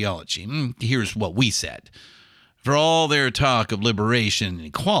Roll Archaeology. Here's what we said. For all their talk of liberation and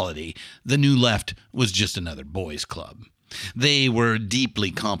equality, the New Left was just another boys' club. They were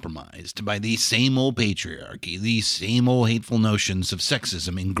deeply compromised by the same old patriarchy, the same old hateful notions of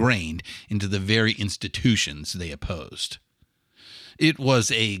sexism ingrained into the very institutions they opposed. It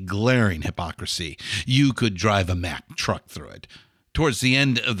was a glaring hypocrisy. You could drive a Mack truck through it. Towards the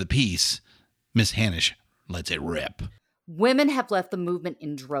end of the piece, Miss Hanisch lets it rip. Women have left the movement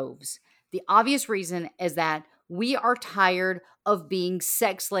in droves. The obvious reason is that we are tired of being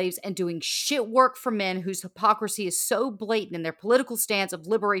sex slaves and doing shit work for men whose hypocrisy is so blatant in their political stance of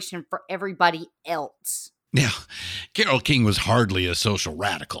liberation for everybody else. Yeah, Carole King was hardly a social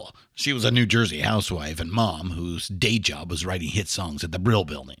radical. She was a New Jersey housewife and mom whose day job was writing hit songs at the Brill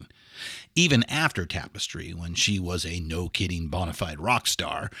Building. Even after Tapestry, when she was a no-kidding bona fide rock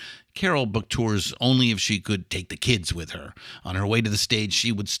star, Carol booked tours only if she could take the kids with her. On her way to the stage,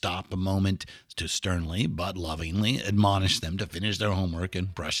 she would stop a moment to sternly but lovingly admonish them to finish their homework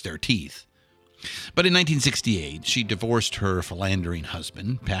and brush their teeth. But in 1968, she divorced her philandering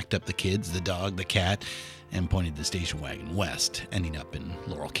husband, packed up the kids, the dog, the cat, and pointed the station wagon west, ending up in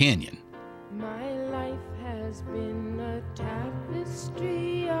Laurel Canyon. My life has been a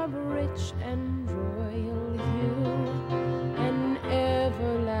tapestry of rich and royal hue, an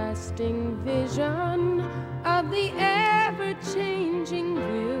everlasting vision of the ever-changing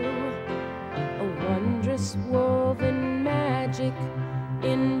view, a wondrous woven magic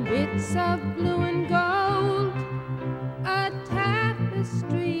in bits of blue and gold, a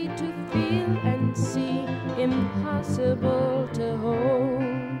tapestry to feel and see, impossible to hold.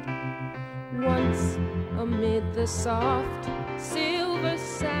 Once amid the soft silver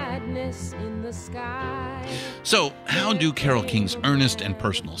sadness in the sky. So, how do Carole King's earnest and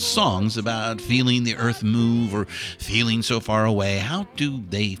personal songs about feeling the earth move or feeling so far away, how do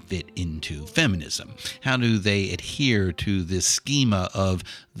they fit into feminism? How do they adhere to this schema of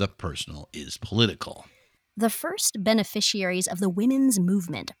the personal is political? The first beneficiaries of the women's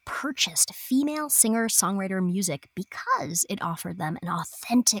movement purchased female singer-songwriter music because it offered them an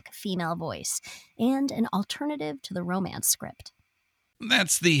authentic female voice and an alternative to the romance script.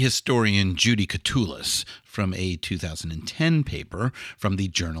 That's the historian Judy Catulus from a 2010 paper from the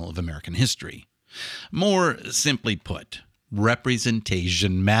Journal of American History. More simply put,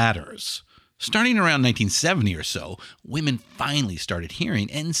 representation matters. Starting around 1970 or so, women finally started hearing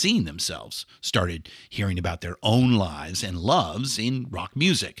and seeing themselves, started hearing about their own lives and loves in rock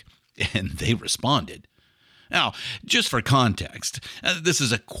music, and they responded. Now, just for context, this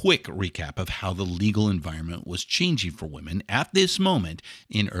is a quick recap of how the legal environment was changing for women at this moment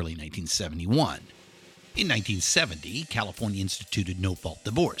in early 1971. In 1970, California instituted no-fault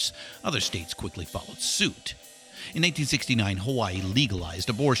divorce. Other states quickly followed suit. In 1969, Hawaii legalized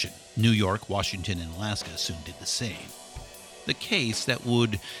abortion. New York, Washington, and Alaska soon did the same. The case that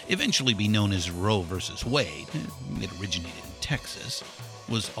would eventually be known as Roe v. Wade, it originated in Texas,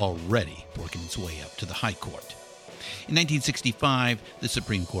 was already working its way up to the High Court. In 1965, the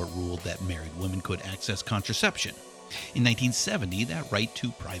Supreme Court ruled that married women could access contraception. In 1970, that right to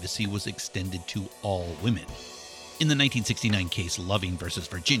privacy was extended to all women. In the 1969 case Loving v.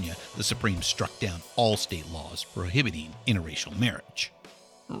 Virginia, the Supreme struck down all state laws prohibiting interracial marriage.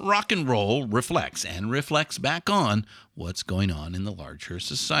 Rock and roll reflects back on what's going on in the larger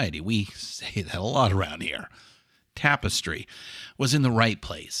society. We say that a lot around here. Tapestry was in the right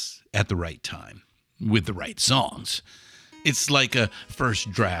place at the right time with the right songs. It's like a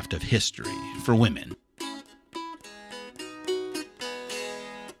first draft of history for women.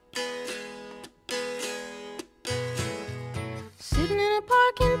 Sitting in a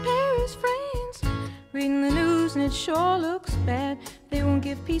park in Paris, France, reading the news and it sure looks bad. They won't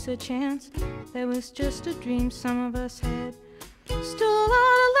give peace a chance. That was just a dream some of us had. Still a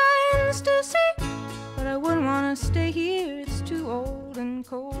lot of lands to see, but I wouldn't want to stay here. It's too old and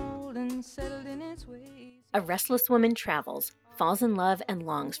cold and settled in its ways. A restless woman travels, falls in love, and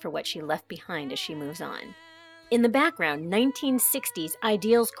longs for what she left behind as she moves on. In the background, 1960s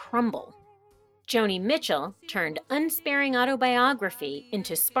ideals crumble. Joni Mitchell turned unsparing autobiography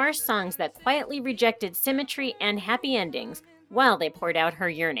into sparse songs that quietly rejected symmetry and happy endings while they poured out her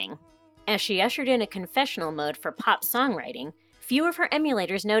yearning. As she ushered in a confessional mode for pop songwriting, few of her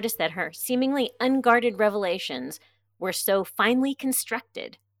emulators noticed that her seemingly unguarded revelations were so finely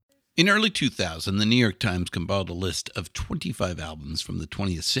constructed. In early 2000, the New York Times compiled a list of 25 albums from the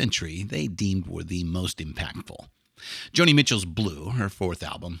 20th century they deemed were the most impactful. Joni Mitchell's Blue, her fourth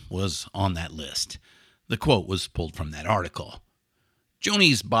album, was on that list. The quote was pulled from that article.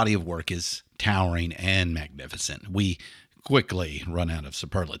 Joni's body of work is towering and magnificent. We quickly run out of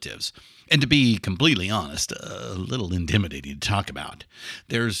superlatives. And to be completely honest, a little intimidating to talk about.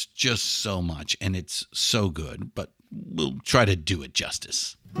 There's just so much, and it's so good, but we'll try to do it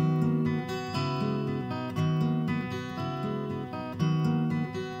justice.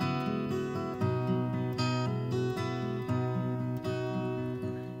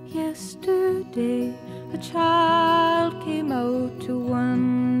 Yesterday, a child came out to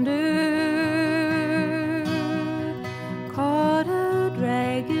wander, caught a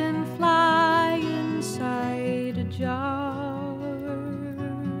dragonfly inside a jar.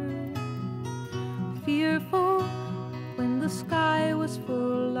 Fearful when the sky was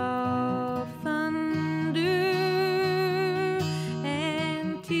full of thunder,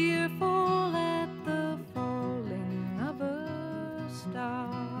 and tearful at the falling of a star.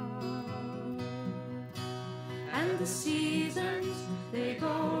 And the seasons, they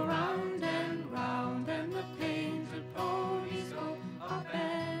go round and round, and the painted ponies go up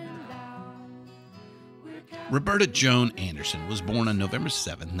and down. Roberta Joan Anderson was born on November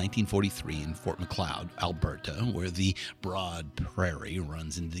 7, 1943 in Fort Macleod, Alberta, where the broad prairie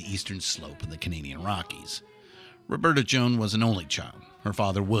runs into the eastern slope of the Canadian Rockies. Roberta Joan was an only child. Her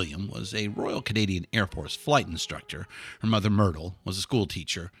father, William, was a Royal Canadian Air Force flight instructor. Her mother, Myrtle, was a school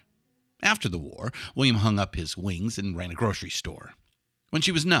teacher. After the war, William hung up his wings and ran a grocery store. When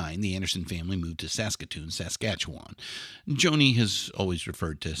she was 9, the Anderson family moved to Saskatoon, Saskatchewan. Joni has always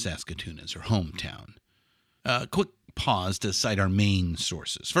referred to Saskatoon as her hometown. Quick pause to cite our main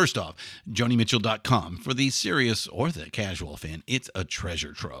sources. First off, JoniMitchell.com. For the serious or the casual fan, it's a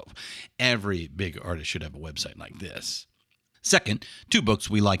treasure trove. Every big artist should have a website like this. Second, 2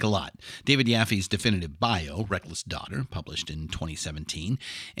 books we like a lot. David Yaffe's definitive bio, Reckless Daughter, published in 2017,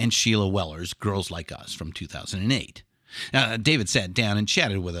 and Sheila Weller's Girls Like Us from 2008. David sat down and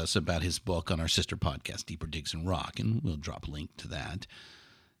chatted with us about his book on our sister podcast, Deeper Digs in Rock, and we'll drop a link to that.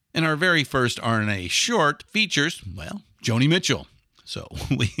 And our very first RNA short features, well, Joni Mitchell. So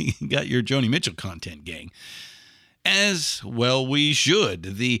we got your Joni Mitchell content, gang. As well we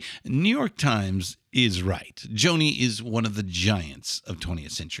should. The New York Times is right. Joni is one of the giants of 20th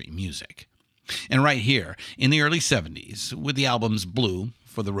century music. And right here, in the early 70s, with the albums Blue,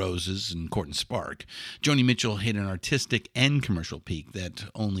 For the Roses, and Court and Spark, Joni Mitchell hit an artistic and commercial peak that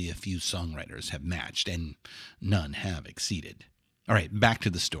only a few songwriters have matched, and none have exceeded. All right, back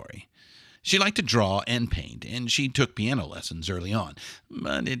to the story. She liked to draw and paint, and she took piano lessons early on,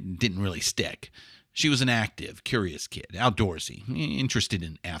 but it didn't really stick. She was an active, curious kid, outdoorsy, interested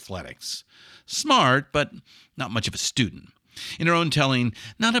in athletics. Smart, but not much of a student. In her own telling,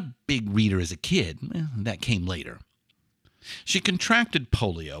 not a big reader as a kid. That came later. She contracted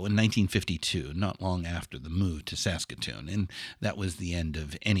polio in 1952, not long after the move to Saskatoon, and that was the end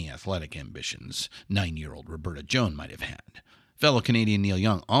of any athletic ambitions 9-year-old Roberta Joan might have had. Fellow Canadian Neil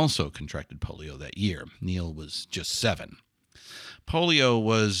Young also contracted polio that year. Neil was just 7. Polio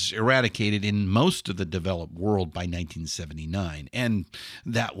was eradicated in most of the developed world by 1979, and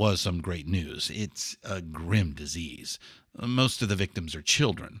that was some great news. It's a grim disease. Most of the victims are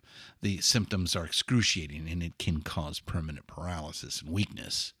children. The symptoms are excruciating, and it can cause permanent paralysis and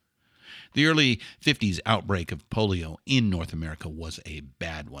weakness. The early 50s outbreak of polio in North America was a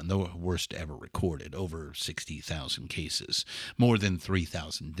bad one, the worst ever recorded, over 60,000 cases, more than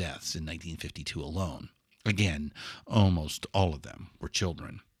 3,000 deaths in 1952 alone. Again, almost all of them were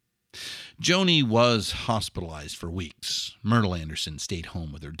children. Joni was hospitalized for weeks. Myrtle Anderson stayed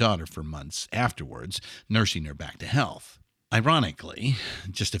home with her daughter for months afterwards, nursing her back to health. Ironically,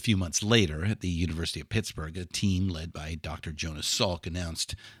 just a few months later, at the University of Pittsburgh, a team led by Dr. Jonas Salk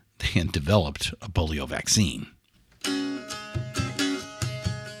announced they had developed a polio vaccine.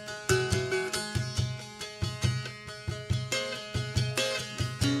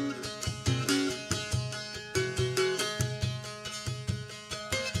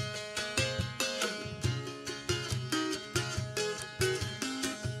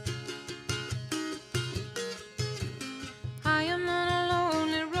 I am on a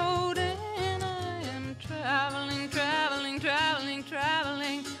lonely road and I am traveling,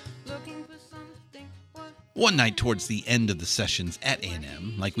 looking for something. One night towards the end of the sessions at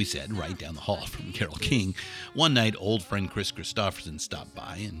A&M, like we said, right down the hall from Carole King, one night old friend Chris Christopherson stopped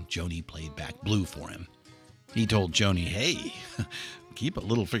by and Joni played back Blue for him. He told Joni, "Hey, keep a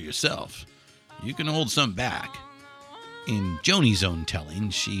little for yourself. You can hold some back." In Joni's own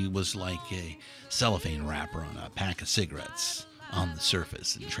telling, she was like a cellophane wrapper on a pack of cigarettes, on the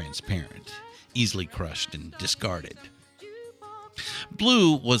surface and transparent, easily crushed and discarded.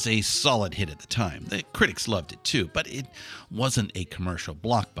 Blue was a solid hit at the time. The critics loved it too, but it wasn't a commercial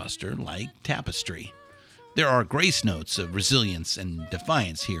blockbuster like Tapestry. There are grace notes of resilience and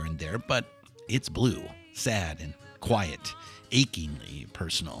defiance here and there, but it's Blue, sad and quiet, achingly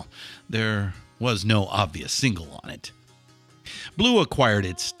personal. There was no obvious single on it. Blue acquired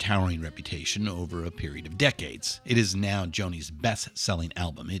its towering reputation over a period of decades. It is now Joni's best-selling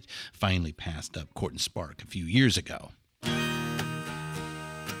album. It finally passed up Court and Spark a few years ago.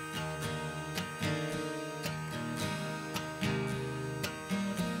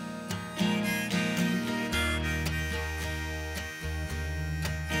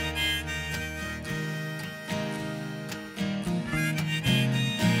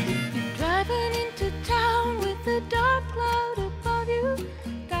 Driving into town with a dark cloud above you,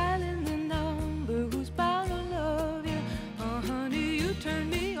 dialing the number who's bound to love you. Oh, honey, you turn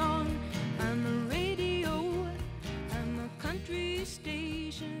me on. I'm a radio, I'm a country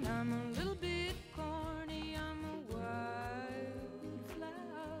station, I'm a little bit corny, I'm a wildflower.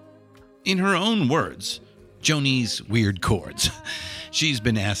 In her own words, Joni's weird chords. She's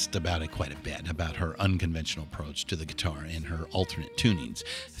been asked about it quite a bit, about her unconventional approach to the guitar and her alternate tunings.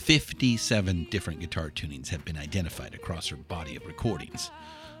 57 different guitar tunings have been identified across her body of recordings.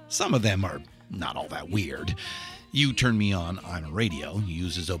 Some of them are not all that weird. You Turn Me On, I'm a Radio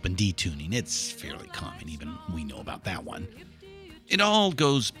uses open D tuning. It's fairly common, even we know about that one. It all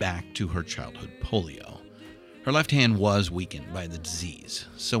goes back to her childhood polio. Her left hand was weakened by the disease,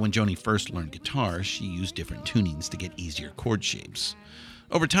 so when Joni first learned guitar, she used different tunings to get easier chord shapes.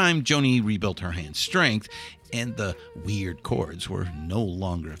 Over time, Joni rebuilt her hand's strength, and the weird chords were no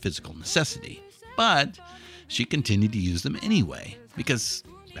longer a physical necessity. But she continued to use them anyway, because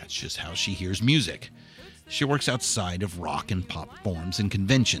that's just how she hears music. She works outside of rock and pop forms and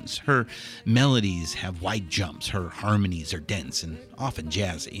conventions. Her melodies have wide jumps, her harmonies are dense and often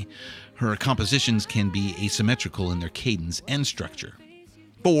jazzy. Her compositions can be asymmetrical in their cadence and structure.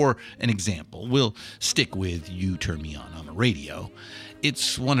 For an example, we'll stick with You Turn Me On a Radio.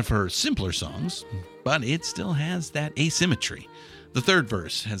 It's one of her simpler songs, but it still has that asymmetry. The third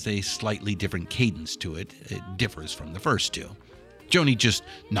verse has a slightly different cadence to it. It differs from the first two. Joni just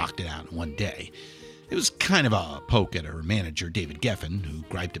knocked it out in one day. It was kind of a poke at her manager, David Geffen, who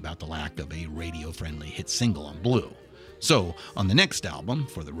griped about the lack of a radio-friendly hit single on Blue. So, on the next album,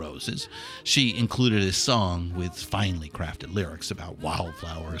 For the Roses, she included a song with finely crafted lyrics about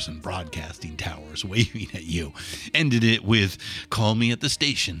wildflowers and broadcasting towers waving at you. Ended it with, Call Me at the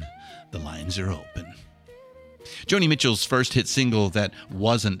Station, the lines are open. Joni Mitchell's first hit single that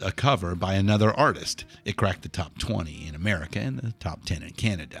wasn't a cover by another artist. It cracked the top 20 in America and the top 10 in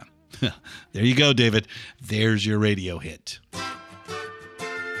Canada. There you go, David. There's your radio hit.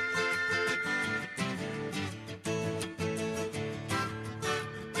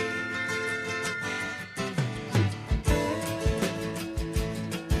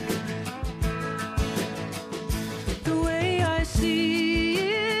 The way I see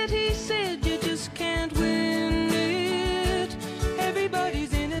it, he said you just can't win it.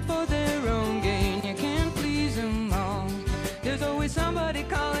 Everybody's in it for their own gain. You can't please them all. There's always somebody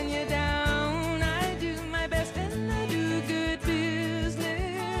calling you down. I do my best and I do good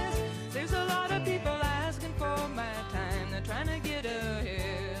business. There's a lot of people asking for my time. They're trying to get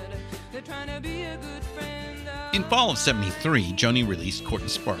ahead. They're trying to be a good friend. In fall of '73, Joni released Court and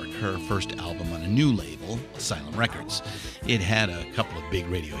Spark, her first album on a new label, Asylum Records. It had a couple of big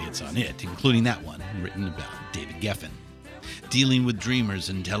radio hits on it, including that one written about David Geffen. Dealing with dreamers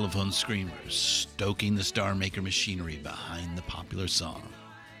and telephone screamers, stoking the star maker machinery behind the popular song.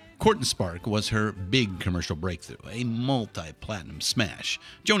 Court and Spark was her big commercial breakthrough, a multi-platinum smash.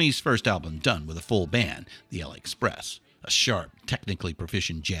 Joni's first album done with a full band, the LA Express, a sharp, technically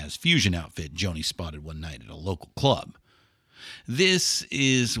proficient jazz fusion outfit Joni spotted one night at a local club. This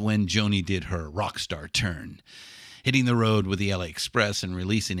is when Joni did her rock star turn, hitting the road with the LA Express and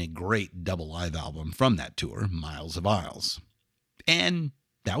releasing a great double live album from that tour, Miles of Isles. And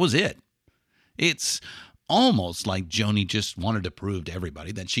that was it. It's almost like Joni just wanted to prove to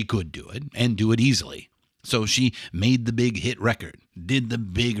everybody that she could do it, and do it easily. So she made the big hit record, did the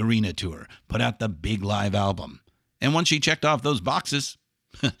big arena tour, put out the big live album. And once she checked off those boxes,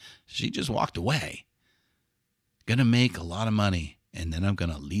 she just walked away. Gonna make a lot of money, and then I'm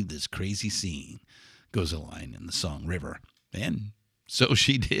gonna leave this crazy scene, goes a line in the song River. And so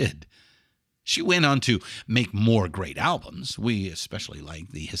she did. She went on to make more great albums. We especially like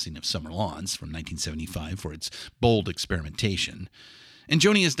The Hissing of Summer Lawns from 1975 for its bold experimentation. And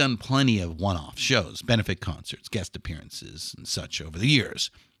Joni has done plenty of one-off shows, benefit concerts, guest appearances, and such over the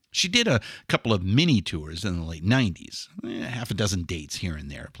years. She did a couple of mini tours in the late 90s, half a dozen dates here and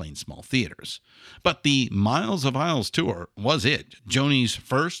there, playing small theaters. But the Miles of Isles tour was it, Joni's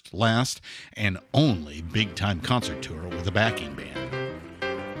first, last, and only big-time concert tour with a backing band.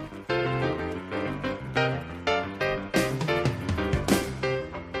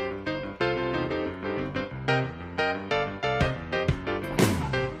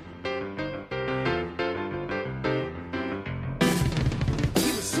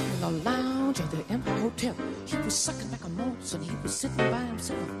 He was sucking like a mouse and he was sitting by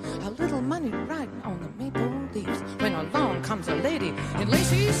himself. A little money riding on the maple leaves. When along comes a lady in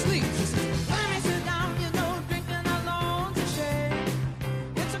lacy sleeves. He says, let me sit down, you know, drinking alone's a shame.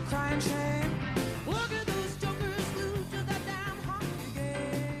 It's a crying shame. Look at those jokers glued to that damn hockey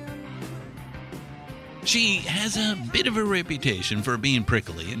game. She has a bit of a reputation for being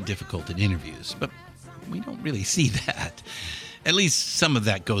prickly and difficult in interviews, but we don't really see that. At least some of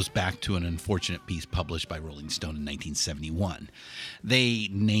that goes back to an unfortunate piece published by Rolling Stone in 1971. They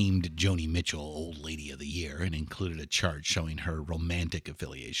named Joni Mitchell Old Lady of the Year and included a chart showing her romantic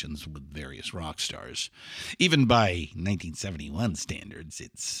affiliations with various rock stars. Even by 1971 standards,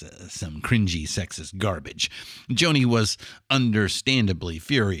 it's some cringy sexist garbage. Joni was understandably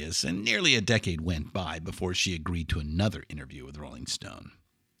furious, and nearly a decade went by before she agreed to another interview with Rolling Stone.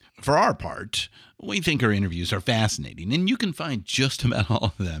 For our part, we think her interviews are fascinating, and you can find just about all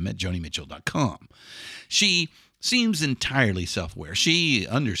of them at jonimitchell.com. She seems entirely self-aware. She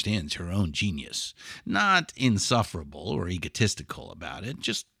understands her own genius. Not insufferable or egotistical about it,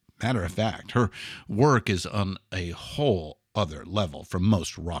 just matter of fact. Her work is on a whole other level from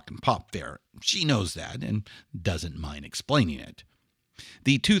most rock and pop fare. She knows that and doesn't mind explaining it.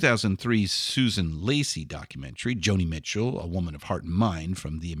 The 2003 Susan Lacey documentary, Joni Mitchell, A Woman of Heart and Mind,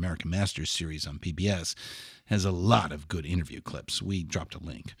 from the American Masters series on PBS, has a lot of good interview clips. We dropped a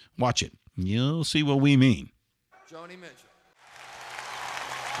link. Watch it. You'll see what we mean. Joni Mitchell.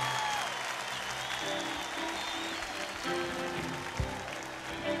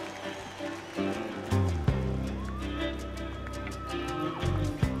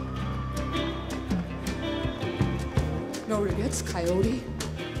 No regrets, Coyote.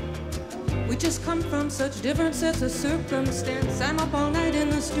 We just come from such different sets of circumstance. I'm up all night in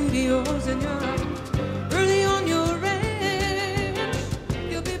the studios and you're up early on your ranch.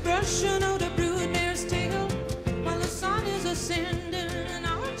 You'll be brushing out a broodmare's tail while the sun is ascending, and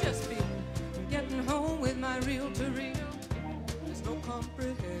I'll just be getting home with my reel-to-reel. There's no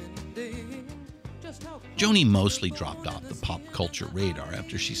comprehending just how... Joni mostly dropped off the pop culture radar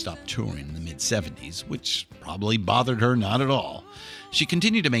after she stopped touring in the mid-70s, which probably bothered her not at all. She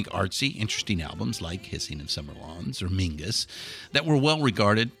continued to make artsy, interesting albums like Hissing of Summer Lawns or Mingus that were well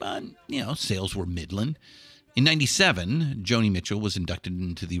regarded, but, sales were middling. In 1997, Joni Mitchell was inducted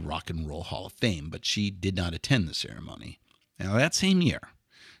into the Rock and Roll Hall of Fame, but she did not attend the ceremony. Now, that same year,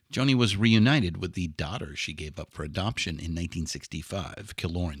 Joni was reunited with the daughter she gave up for adoption in 1965,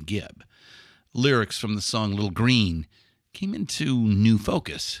 Killorn Gibb. Lyrics from the song Little Green came into new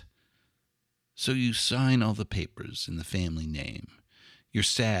focus. So you sign all the papers in the family name. You're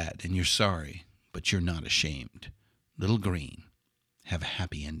sad and you're sorry, but you're not ashamed. Little Green, have a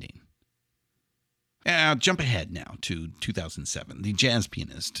happy ending. I'll jump ahead now to 2007. The jazz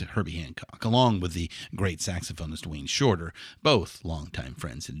pianist Herbie Hancock, along with the great saxophonist Wayne Shorter, both longtime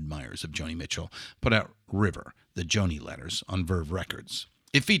friends and admirers of Joni Mitchell, put out River, the Joni Letters, on Verve Records.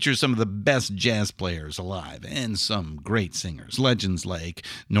 It features some of the best jazz players alive and some great singers, legends like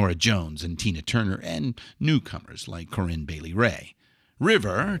Norah Jones and Tina Turner, and newcomers like Corinne Bailey Rae.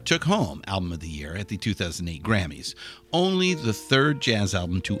 River took home Album of the Year at the 2008 Grammys, only the third jazz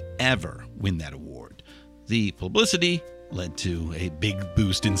album to ever win that award. The publicity led to a big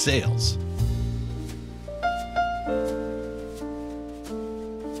boost in sales.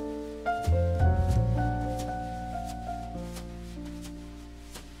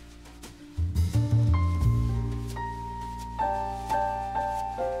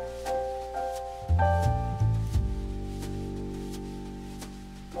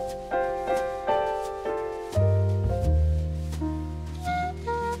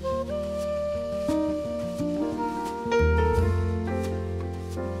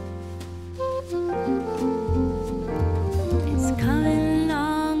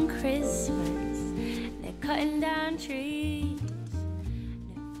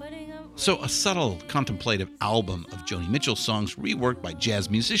 So a subtle, contemplative album of Joni Mitchell songs reworked by jazz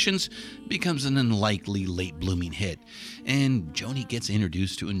musicians becomes an unlikely late-blooming hit, and Joni gets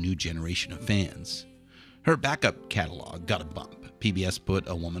introduced to a new generation of fans. Her backup catalog got a bump. PBS put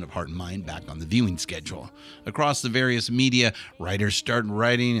A Woman of Heart and Mind back on the viewing schedule. Across the various media, writers started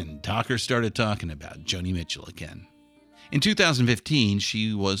writing and talkers started talking about Joni Mitchell again. In 2015,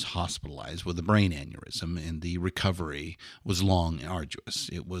 she was hospitalized with a brain aneurysm, and the recovery was long and arduous.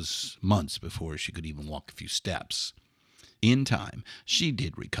 It was months before she could even walk a few steps. In time, she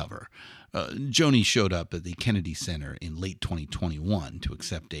did recover. Joni showed up at the Kennedy Center in late 2021 to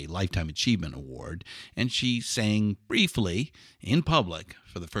accept a Lifetime Achievement Award, and she sang briefly in public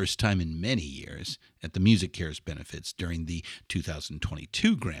for the first time in many years at the Music Cares benefits during the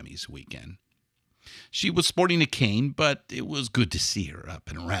 2022 Grammys weekend. She was sporting a cane, but it was good to see her up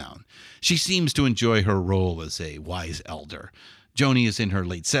and around. She seems to enjoy her role as a wise elder. Joni is in her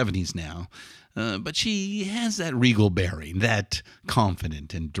late 70s now, but she has that regal bearing, that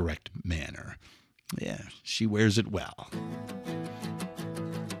confident and direct manner. Yeah, she wears it well.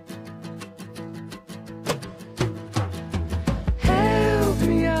 Help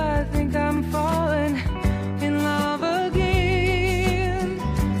me, I think I'm falling in love again.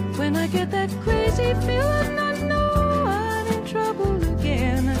 When I get that crazy feeling, I know I'm in trouble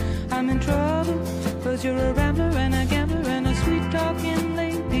again. I'm in trouble, 'cause you're a rambler and a gambler and a sweet-talking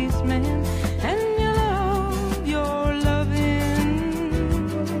ladies' man. And you love your loving,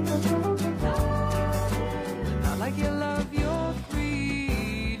 not like you love your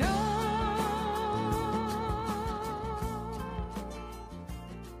freedom.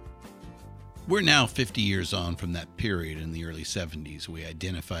 We're now 50 years on from that period in the early 70s we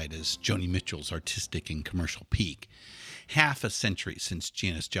identified as Joni Mitchell's artistic and commercial peak. Half a century since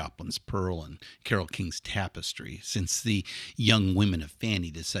Janis Joplin's Pearl and Carole King's Tapestry, since the young women of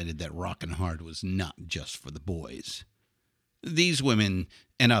Fanny decided that rockin' hard was not just for the boys. These women,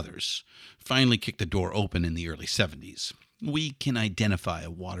 and others, finally kicked the door open in the early 70s. We can identify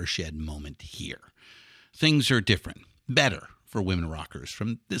a watershed moment here. Things are different, better for women rockers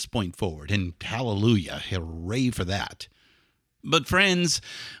from this point forward, and hallelujah, hooray for that. But friends,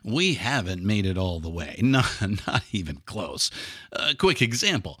 we haven't made it all the way, not even close. A quick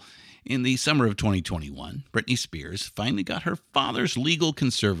example. In the summer of 2021, Britney Spears finally got her father's legal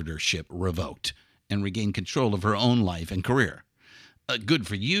conservatorship revoked and regained control of her own life and career. Good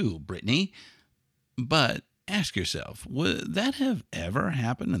for you, Britney. But ask yourself, would that have ever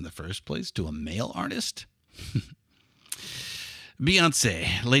happened in the first place to a male artist?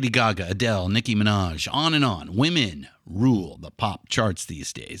 Beyonce, Lady Gaga, Adele, Nicki Minaj, on and on. Women rule the pop charts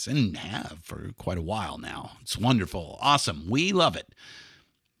these days and have for quite a while now. It's wonderful, awesome, we love it.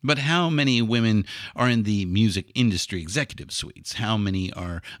 But how many women are in the music industry executive suites? How many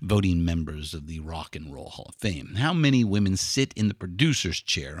are voting members of the Rock and Roll Hall of Fame? How many women sit in the producer's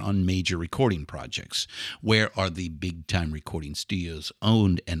chair on major recording projects? Where are the big-time recording studios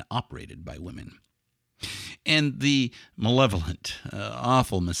owned and operated by women? And the malevolent,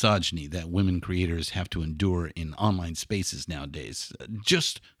 awful misogyny that women creators have to endure in online spaces nowadays,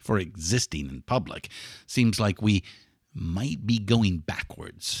 just for existing in public, seems like we might be going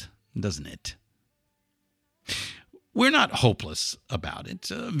backwards, doesn't it? We're not hopeless about it,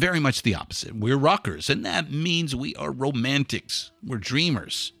 very much the opposite. We're rockers, and that means we are romantics. We're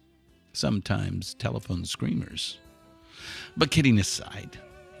dreamers, sometimes telephone screamers. But kidding aside,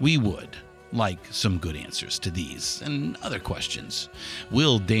 we would like some good answers to these and other questions.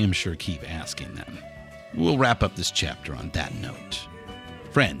 We'll damn sure keep asking them. We'll wrap up this chapter on that note.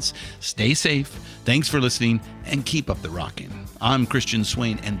 Friends, stay safe, thanks for listening, and keep up the rockin'. I'm Christian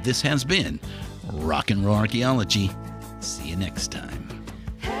Swain, and this has been Rock and Roll Archaeology. See you next time.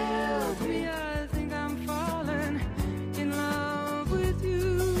 Help me, I think I'm falling in love with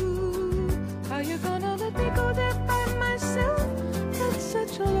you. Are you gonna let me go there by myself? That's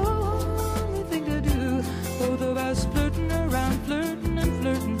such a lonely thing to do. Both of us flirting around, flirting and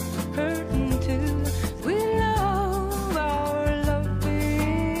flirting, hurting too. We love our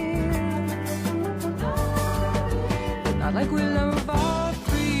loving, but not like we love our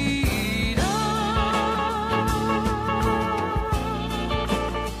freedom.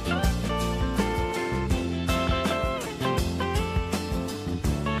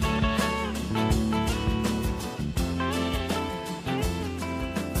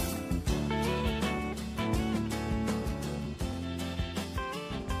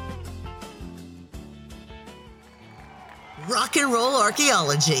 Rock and Roll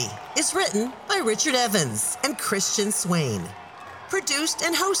Archaeology is written by Richard Evans and Christian Swain. Produced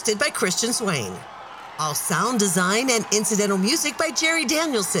and hosted by Christian Swain. All sound design and incidental music by Jerry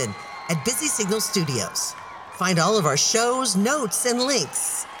Danielson at Busy Signal Studios. Find all of our shows, notes, and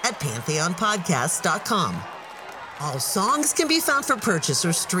links at pantheonpodcast.com. All songs can be found for purchase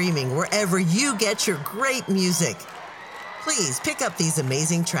or streaming wherever you get your great music. Please pick up these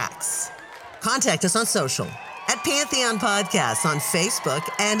amazing tracks. Contact us on social at Pantheon Podcasts on Facebook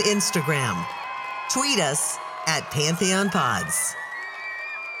and Instagram. Tweet us at Pantheon Pods.